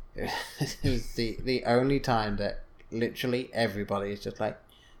 It's the only time that literally everybody is just like,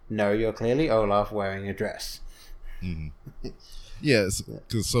 no, you're clearly Olaf wearing a dress. Yes,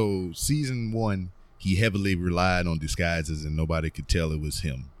 because so season 1, he heavily relied on disguises, and nobody could tell it was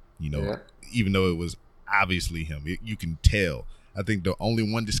him. Even though it was obviously him, you can tell. I think the only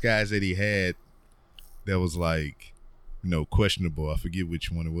one disguise that he had that was like, questionable. I forget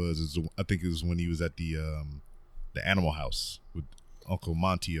which one it was. I think it was when he was at the Animal House with Uncle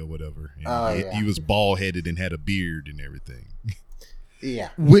Monty or whatever. And he was bald headed and had a beard and everything. Yeah.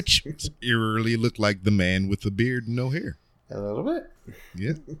 Which eerily looked like the man with the beard and no hair. A little bit.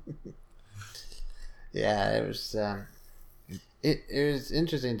 Yeah. Yeah, it was. It was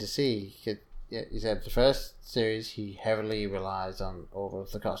interesting to see. You said the first series he heavily relies on all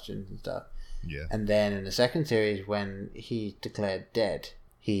of the costumes and stuff. Yeah. And then in the second series, when he declared dead,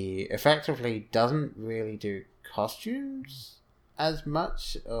 he effectively doesn't really do costumes as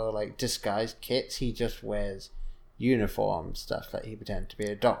much or like disguised kits. He just wears uniform stuff. Like he pretended to be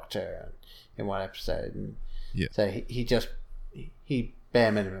a doctor in one episode, and so he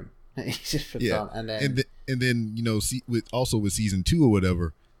bare minimum. He just puts on, and then with season 2 or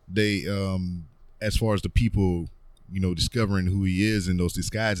whatever, they as far as the people discovering who he is in those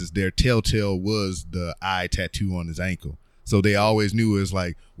disguises, their telltale was the eye tattoo on his ankle. So they always knew it was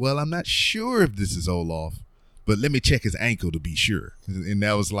like, well, I'm not sure if this is Olaf, but let me check his ankle to be sure. And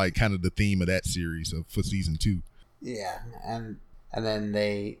that was like kind of the theme of that series for season 2. Yeah, and then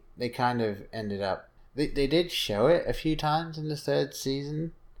they kind of ended up. They did show it a few times in the third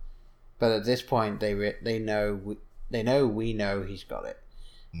season, but at this point they know we know he's got it,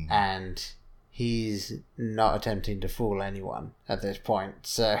 and he's not attempting to fool anyone at this point.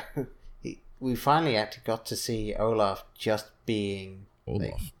 So we finally actually got to see Olaf just being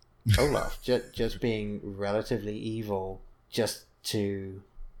Olaf, just being relatively evil, just to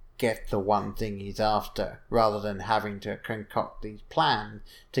get the one thing he's after, rather than having to concoct these plans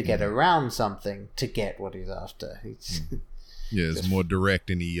to get around something to get what he's after. It's more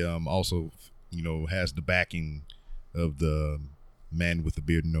direct, and he also, has the backing of the man with the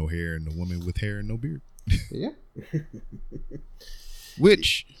beard and no hair, and the woman with hair and no beard. Yeah.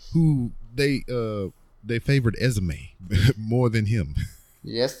 Who they favored Esme more than him.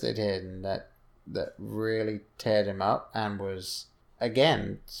 Yes, they did, and that really teared him up, and was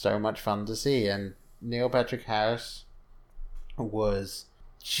again so much fun to see. And Neil Patrick Harris was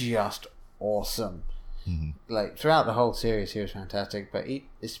just awesome. Like throughout the whole series, he was fantastic, but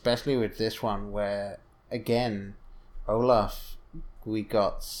especially with this one, where again Olaf, we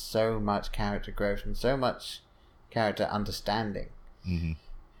got so much character growth and so much character understanding,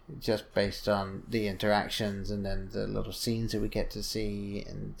 just based on the interactions and then the little scenes that we get to see.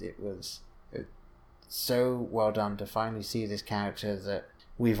 And it was so well done to finally see this character that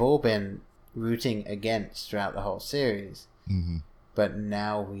we've all been rooting against throughout the whole series, but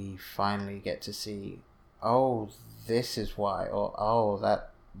now we finally get to see, oh, this is why, or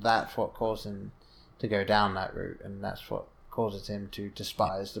that's what caused him to go down that route, and that's what causes him to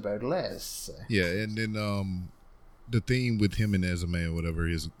despise the Baudelaires. So. Yeah, and then the theme with him and Esme or whatever,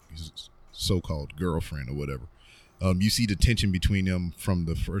 his so-called girlfriend or whatever, you see the tension between them from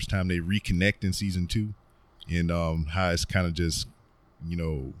the first time they reconnect in season 2, and how it's kind of just,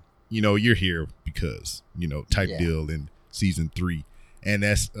 you're here because, type deal in season 3. And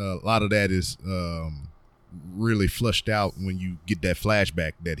that's a lot of that is really flushed out when you get that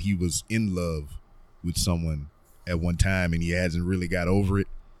flashback that he was in love with someone at one time and he hasn't really got over it,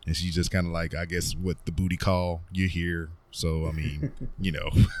 and she's just kind of like, I guess what the booty call, you're here, so I mean,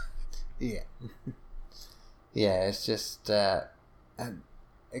 yeah, it's just and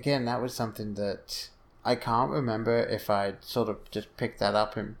again, that was something that I can't remember if I sort of just picked that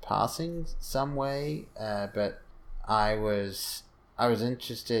up in passing some way, but I was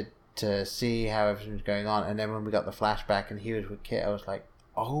interested to see how everything was going on, and then when we got the flashback and he was with Kit, I was like,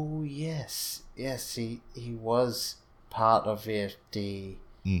 oh yes, he was part of VFD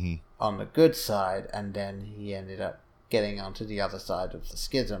on the good side, and then he ended up getting onto the other side of the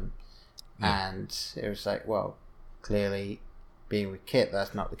schism, and it was like, well, clearly being with Kit,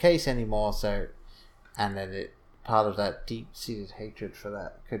 that's not the case anymore. So, and then part of that deep-seated hatred for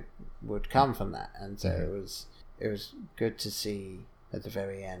that would come from that. And so it was good to see at the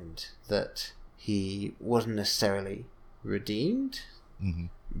very end that he wasn't necessarily redeemed,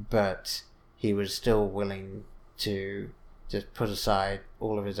 but he was still willing to just put aside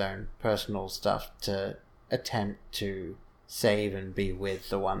all of his own personal stuff to attempt to save and be with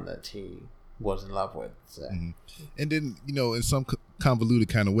the one that he was in love with. So. And then, in some convoluted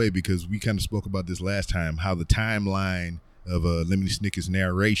kind of way, because we kind of spoke about this last time, how the timeline of Lemony Snicket's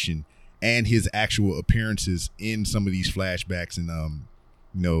narration and his actual appearances in some of these flashbacks and,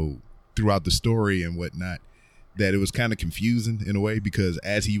 throughout the story and whatnot, that it was kind of confusing in a way, because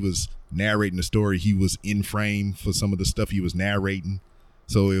as he was narrating the story, he was in frame for some of the stuff he was narrating.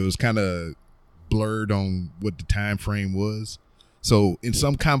 So it was kind of blurred on what the time frame was. So in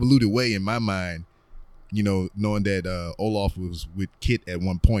some convoluted way, in my mind, knowing that Olaf was with Kit at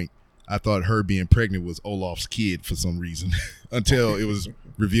one point, I thought her being pregnant was Olaf's kid for some reason until it was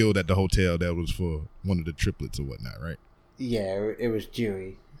revealed at the hotel that was for one of the triplets or whatnot, right? Yeah, it was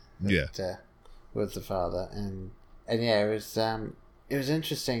Dewey. That, was the father, and yeah, it was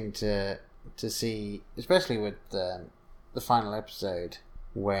interesting to see, especially with the final episode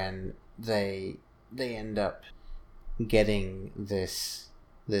when they end up getting this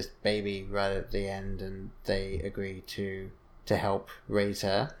baby right at the end, and they agree to help raise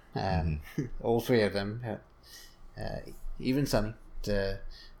her. All three of them, even Sonny, to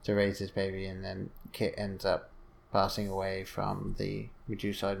raise this baby, and then Kit ends up passing away from the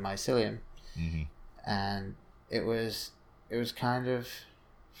reduced-eyed mycelium. And it was kind of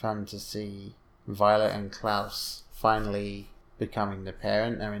fun to see Violet and Klaus finally becoming the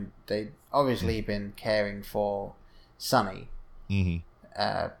parent. I mean, they'd obviously been caring for Sonny,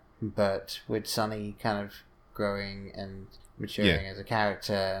 but with Sonny kind of growing and maturing as a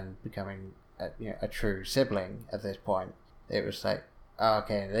character and becoming a true sibling at this point, it was like,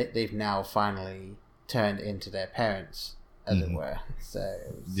 they've now finally turned into their parents, as it were.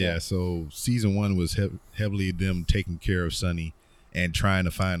 So season 1 was heavily them taking care of Sonny and trying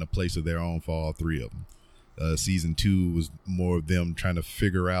to find a place of their own for all three of them. Season 2 was more of them trying to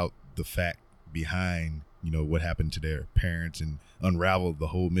figure out the fact behind what happened to their parents and unravel the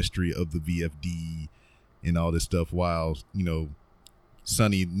whole mystery of the VFD and all this stuff, while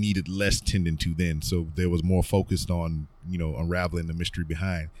Sonny needed less tending to then, so there was more focused on unraveling the mystery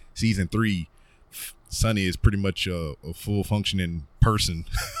behind. Season 3, Sonny is pretty much a full functioning person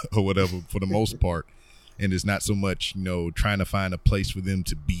or whatever for the most part, and it's not so much trying to find a place for them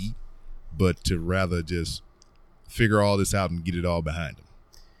to be, but to rather just figure all this out and get it all behind them.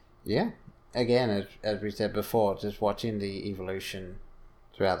 Yeah, again, as we said before, just watching the evolution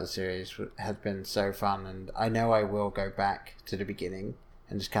throughout the series has been so fun, and I know I will go back to the beginning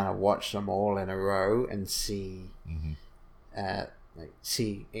and just kind of watch them all in a row and see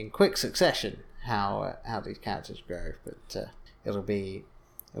see in quick succession how these characters grow. But it'll be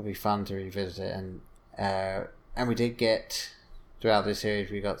fun to revisit it, and we did get throughout this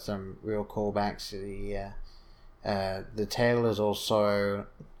series, we got some real callbacks to the Tale is All Sorrow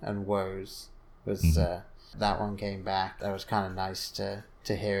and Woes was that one came back. That was kind of nice to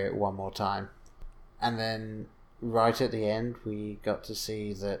hear it one more time. And then right at the end, we got to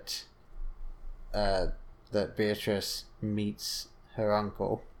see that Beatrice meets her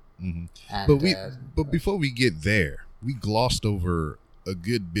uncle. And, but before we get there, we glossed over a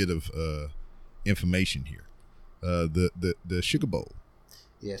good bit of information here. The Sugar Bowl.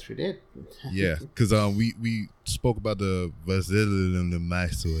 Yes, we did. Yeah, because we spoke about the Vaseline and the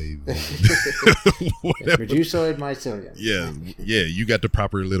mycelium. Reducoid mycelium. Yeah, you got the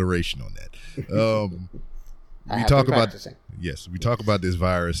proper alliteration on that. We talk about this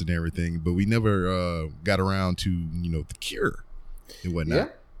virus and everything, but we never got around to the cure and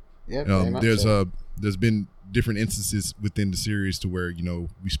whatnot. Yeah. There's been different instances within the series to where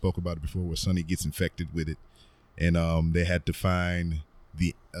we spoke about it before, where Sonny gets infected with it, and they had to find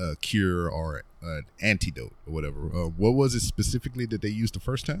the cure or antidote or whatever. What was it specifically that they used the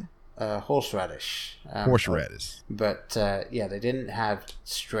first time? Horseradish. Horseradish. But they didn't have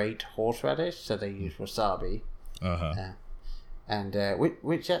straight horseradish, so they used wasabi. And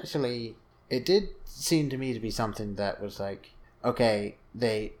which actually, it did seem to me to be something that was like, okay,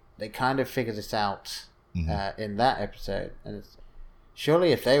 they kind of figured this out in that episode, and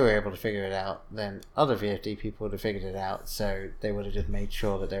surely if they were able to figure it out, then other VFD people would have figured it out, so they would have just made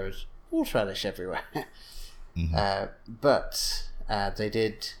sure that there was horseradish everywhere. But they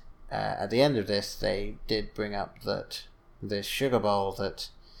did, at the end of this, they did bring up that this sugar bowl that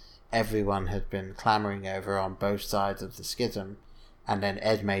everyone had been clamoring over on both sides of the schism and then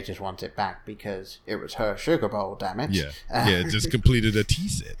Esme just wants it back because it was her sugar bowl, damn it. Yeah, it just completed a tea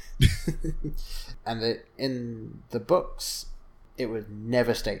set. And in the books, it was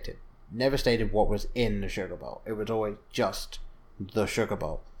never stated what was in the sugar bowl. It was always just the sugar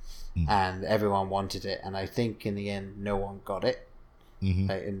bowl, and everyone wanted it. And I think in the end, no one got it.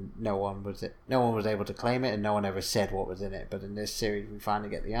 And no one was able to claim it, and no one ever said what was in it. But in this series, we finally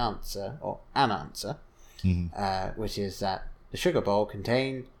get the answer, or an answer, which is that the sugar bowl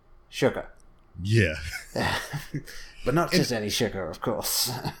contained sugar. Yeah. But not just any sugar, of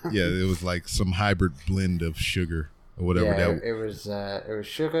course. Yeah, it was like some hybrid blend of sugar or whatever. Yeah, it was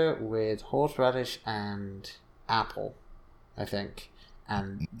sugar with horseradish and apple, I think.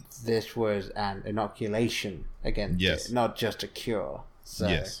 And this was an inoculation against it, not just a cure. So,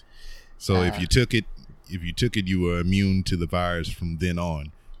 yes. So if you took it, you were immune to the virus from then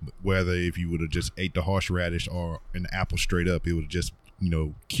on. Whether if you would have just ate the horseradish or an apple straight up, it would have just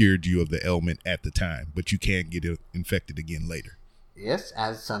cured you of the ailment at the time. But you can't get infected again later. Yes,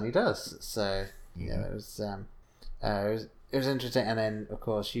 as Sonny does. So it was interesting. And then of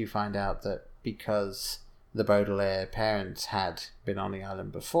course you find out that because the Baudelaire parents had been on the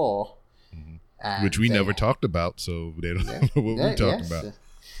island before, which we never talked about, so they don't know what we talked about.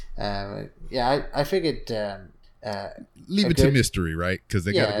 I figured leave it to mystery, right? Because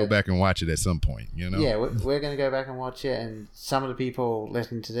they got to go back and watch it at some point, Yeah, we're going to go back and watch it, and some of the people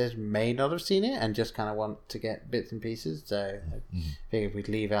listening to this may not have seen it and just kind of want to get bits and pieces. So I figured we'd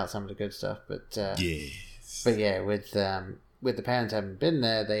leave out some of the good stuff, with the parents having been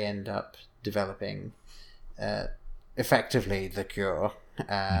there, they end up developing effectively the cure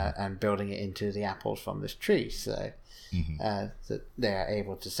and building it into the apples from this tree, so that they are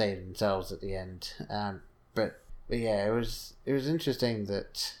able to save themselves at the end. But yeah, it was interesting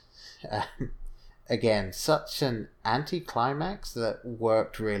that again, such an anticlimax that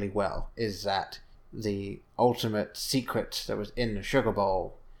worked really well is that the ultimate secret that was in the sugar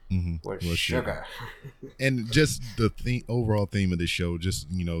bowl was sugar. And just the overall theme of this show, just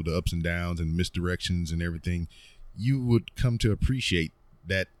the ups and downs and misdirections and everything, you would come to appreciate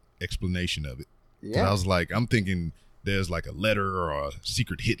that explanation of it. Yeah, I was like, I'm thinking there's like a letter or a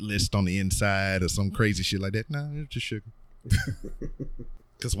secret hit list on the inside or some crazy shit like that. No, it's just sugar.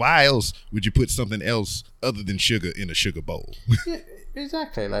 Because why else would you put something else other than sugar in a sugar bowl? Yeah,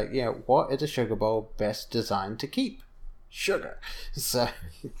 exactly. Like, what is a sugar bowl best designed to keep? Sugar. So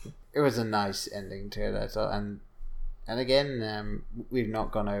it was a nice ending to it, I thought. And again, we've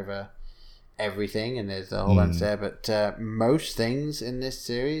not gone over everything, and there's a whole bunch there, but most things in this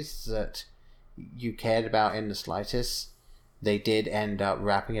series that you cared about in the slightest, they did end up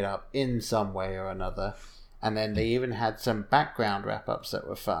wrapping it up in some way or another. And then they even had some background wrap-ups that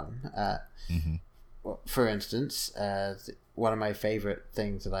were fun. For instance, one of my favorite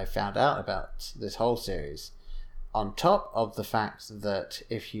things that I found out about this whole series, on top of the fact that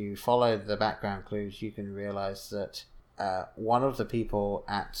if you follow the background clues, you can realize that one of the people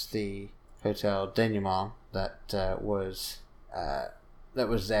at the Hotel Denouement that was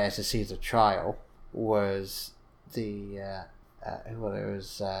there to see the trial was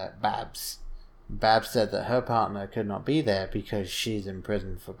Babs. Babs said that her partner could not be there because she's in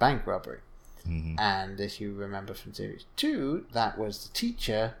prison for bank robbery. And if you remember from series 2, that was the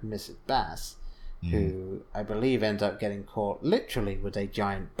teacher, Mrs. Bass, who I believe ends up getting caught literally with a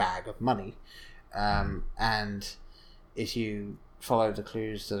giant bag of money. And if you follow the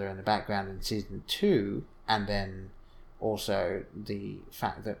clues that are in the background in season 2, and then also the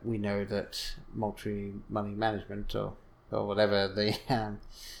fact that we know that Moultrie Money Management or whatever the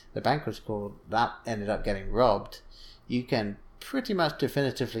bank was called, that ended up getting robbed, you can pretty much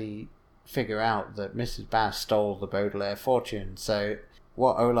definitively figure out that Mrs. Bass stole the Baudelaire fortune. So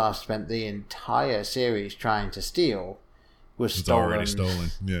what Olaf spent the entire series trying to steal was already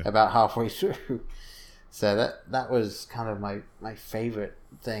stolen. Yeah. About halfway through. So that was kind of my favorite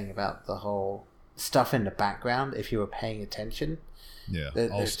thing about the whole stuff in the background. If you were paying attention,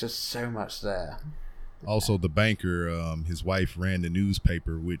 there's just so much there. Also, the banker, his wife ran the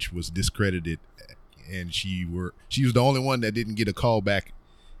newspaper, which was discredited, and she was the only one that didn't get a call back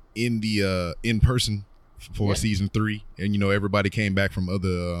in the in person for season 3. And everybody came back from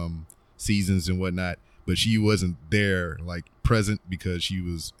other seasons and whatnot, but she wasn't there, like present, because she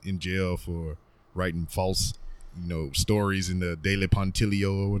was in jail for writing false, stories in the Daily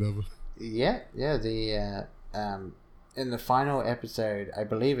Pontilio or whatever. Yeah. The in the final episode, I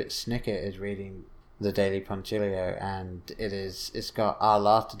believe it's Snicket is reading the Daily Pontilio, and it's got our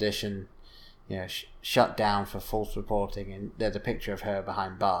last edition, shut down for false reporting, and there's a picture of her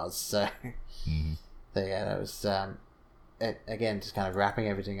behind bars. So, that was again, just kind of wrapping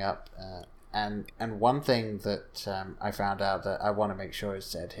everything up. And one thing that I found out that I want to make sure is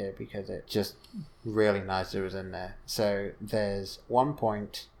said here, because it just really nice it was in there. So there's one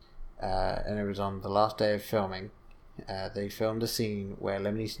point, and it was on the last day of filming, they filmed a scene where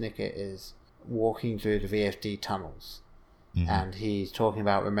Lemony Snicket is walking through the VFD tunnels. Mm-hmm. And he's talking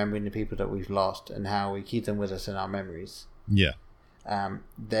about remembering the people that we've lost and how we keep them with us in our memories. Yeah.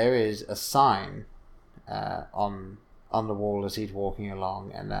 There is a sign on the wall as he's walking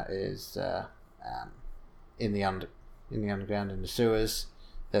along, and that is in the underground, in the sewers.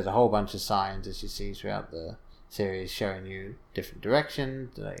 There's a whole bunch of signs, as you see throughout the series, showing you different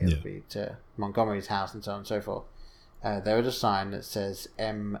directions. It'll be to Montgomery's house and so on and so forth. There is a sign that says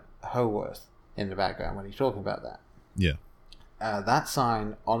M. Howarth in the background when he's talking about that. Yeah. That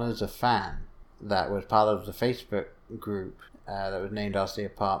sign honors a fan that was part of the Facebook group that was named after the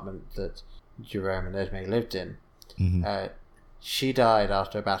apartment that Jerome and Esme lived in. Mm-hmm. She died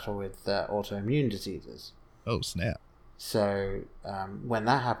after a battle with autoimmune diseases. Oh, snap. So when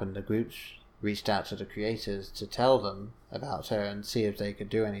that happened, the groups reached out to the creators to tell them about her and see if they could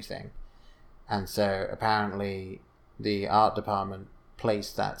do anything. And so apparently the art department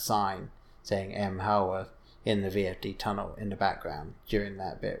placed that sign saying M. Howarth in the VFD tunnel in the background during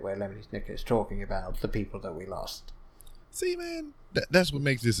that bit where Lemony Snicket is talking about the people that we lost. See, man, that's what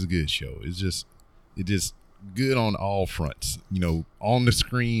makes this a good show. It's just good on all fronts, on the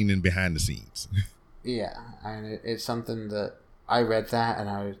screen and behind the scenes. Yeah, and it's something that I read that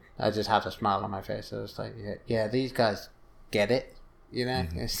and I just had a smile on my face. I was like, yeah, these guys get it,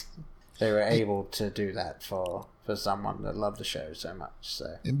 Mm-hmm. They were able to do that for someone that loved the show so much.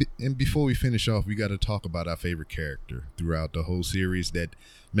 So, and before we finish off, we got to talk about our favorite character throughout the whole series that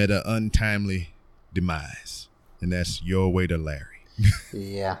met an untimely demise, and that's your waiter Larry.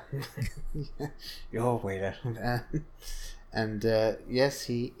 Yeah, your waiter, and yes,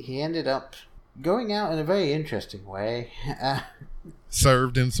 he ended up going out in a very interesting way.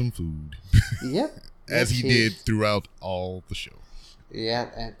 Served in some food. Yep, as he did throughout all the show. Yeah,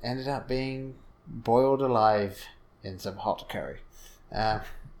 and ended up being boiled alive in some hot curry. Now,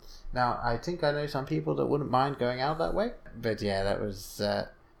 I think I know some people that wouldn't mind going out that way, but yeah, that was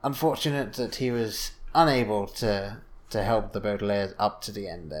unfortunate that he was unable to help the Baudelaires up to the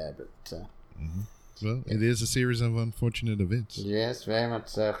end there. But mm-hmm. Well, it is a series of unfortunate events. Yes, very much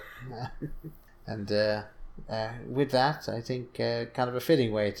so. And with that, I think kind of a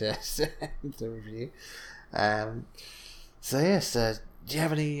fitting way to end the review. So yes, do you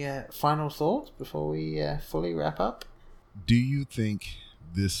have any final thoughts before we fully wrap up? Do you think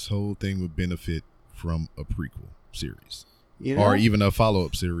this whole thing would benefit from a prequel series? Or even a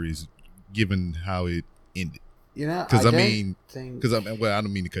follow-up series, given how it ended? Because I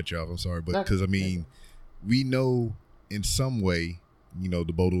don't mean to cut you off, I'm sorry, but because we know in some way, the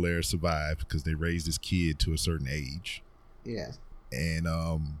Baudelaires survived because they raised this kid to a certain age. Yeah. And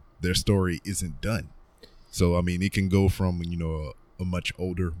their story isn't done. So, it can go from, a much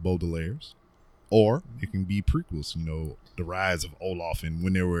older Baudelaires, or it can be prequels, the rise of Olaf and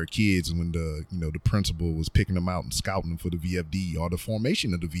when they were kids and when the principal was picking them out and scouting them for the VFD or the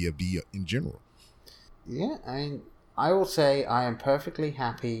formation of the VFD in general. Yeah, I will say I am perfectly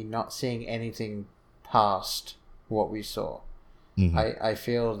happy not seeing anything past what we saw. Mm-hmm. I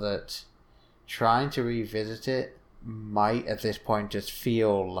feel that trying to revisit it might at this point just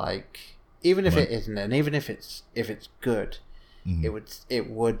feel like, even if it isn't, and even if it's good, mm-hmm. it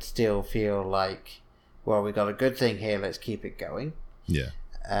would still feel like, well, we got a good thing here, let's keep it going. Yeah.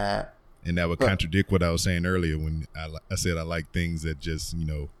 And that would contradict what I was saying earlier when I said I like things that just,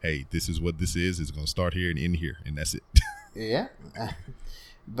 hey, this is what this is. It's going to start here and end here, and that's it. Yeah.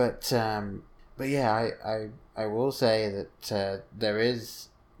 But yeah, I will say that there is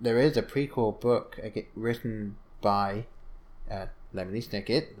a prequel book written by Lemony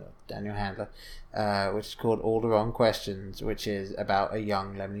Snicket, Daniel Handler, which is called All the Wrong Questions, which is about a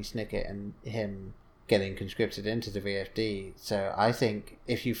young Lemony Snicket and him getting conscripted into the VFD. So I think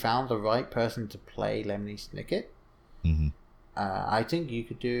if you found the right person to play Lemony Snicket, mm-hmm. I think you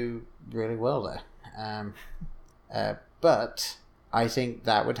could do really well there. But I think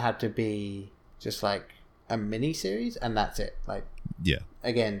that would have to be just like a mini series, and that's it. Like, yeah.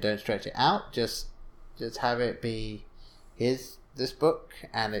 Again, don't stretch it out. Just have it be this book,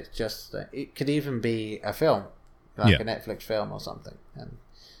 and it's just it could even be a film, like a Netflix film or something, and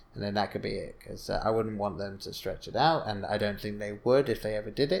then that could be it. Because I wouldn't want them to stretch it out, and I don't think they would if they ever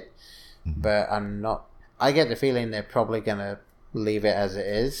did it. Mm-hmm. But I'm not. I get the feeling they're probably gonna leave it as it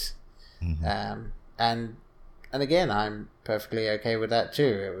is, mm-hmm. And again, I'm perfectly okay with that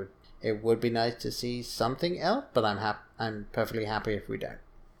too. It would be nice to see something else, but I'm I'm perfectly happy if we don't.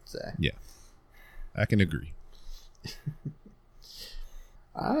 So yeah, I can agree.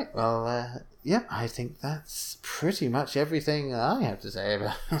 All right, well, yeah, I think that's pretty much everything I have to say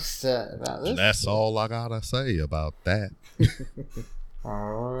about this. That's all I gotta say about that.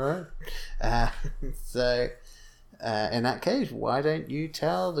 All right. So, in that case, why don't you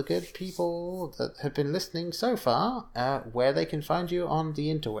tell the good people that have been listening so far where they can find you on the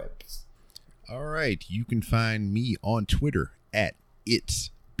interwebs? All right, you can find me on Twitter at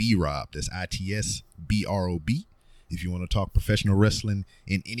itsbrob. That's ITSBROB. If you want to talk professional wrestling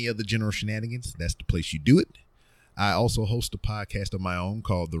and any other general shenanigans, that's the place you do it. I also host a podcast of my own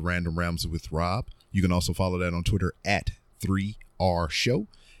called The Random Rambles with Rob. You can also follow that on Twitter at 3R Show.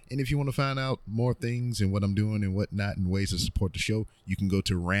 And if you want to find out more things and what I'm doing and whatnot and ways to support the show, you can go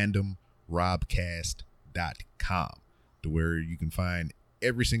to randomrobcast.com, to where you can find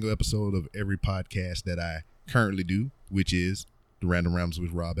every single episode of every podcast that I currently do, which is The Random Rambles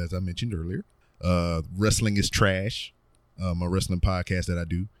with Rob, as I mentioned earlier. Wrestling is Trash, my wrestling podcast that I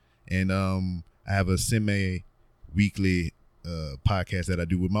do. And I have a semi-weekly podcast that I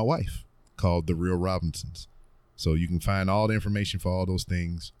do with my wife called The Real Robinsons. So you can find all the information for all those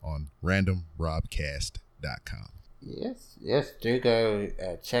things on randomrobcast.com. Yes, do go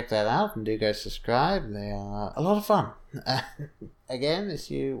check that out and do go subscribe. They are a lot of fun. Again,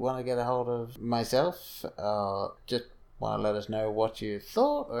 if you want to get a hold of myself, just want to let us know what you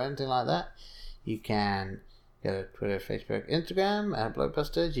thought or anything like that, you can go to Twitter, Facebook, Instagram at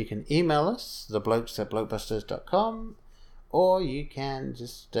Blokebusters. You can email us, theblokes@blokebusters.com, or you can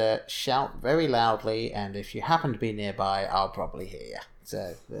just shout very loudly, and if you happen to be nearby, I'll probably hear you.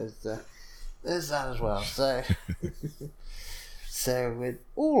 So there's that as well. So, so with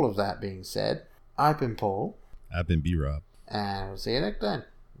all of that being said, I've been Paul. I've been B-Rob. And we'll see you next time.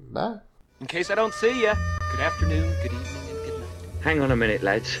 Bye. In case I don't see you, good afternoon, good evening, and good night. Hang on a minute,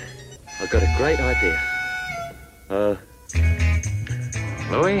 lads. I've got a great idea.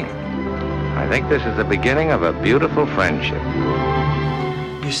 Louis, I think this is the beginning of a beautiful friendship.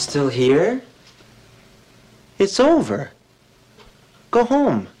 You're still here? It's over. Go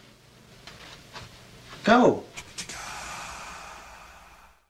home. Go.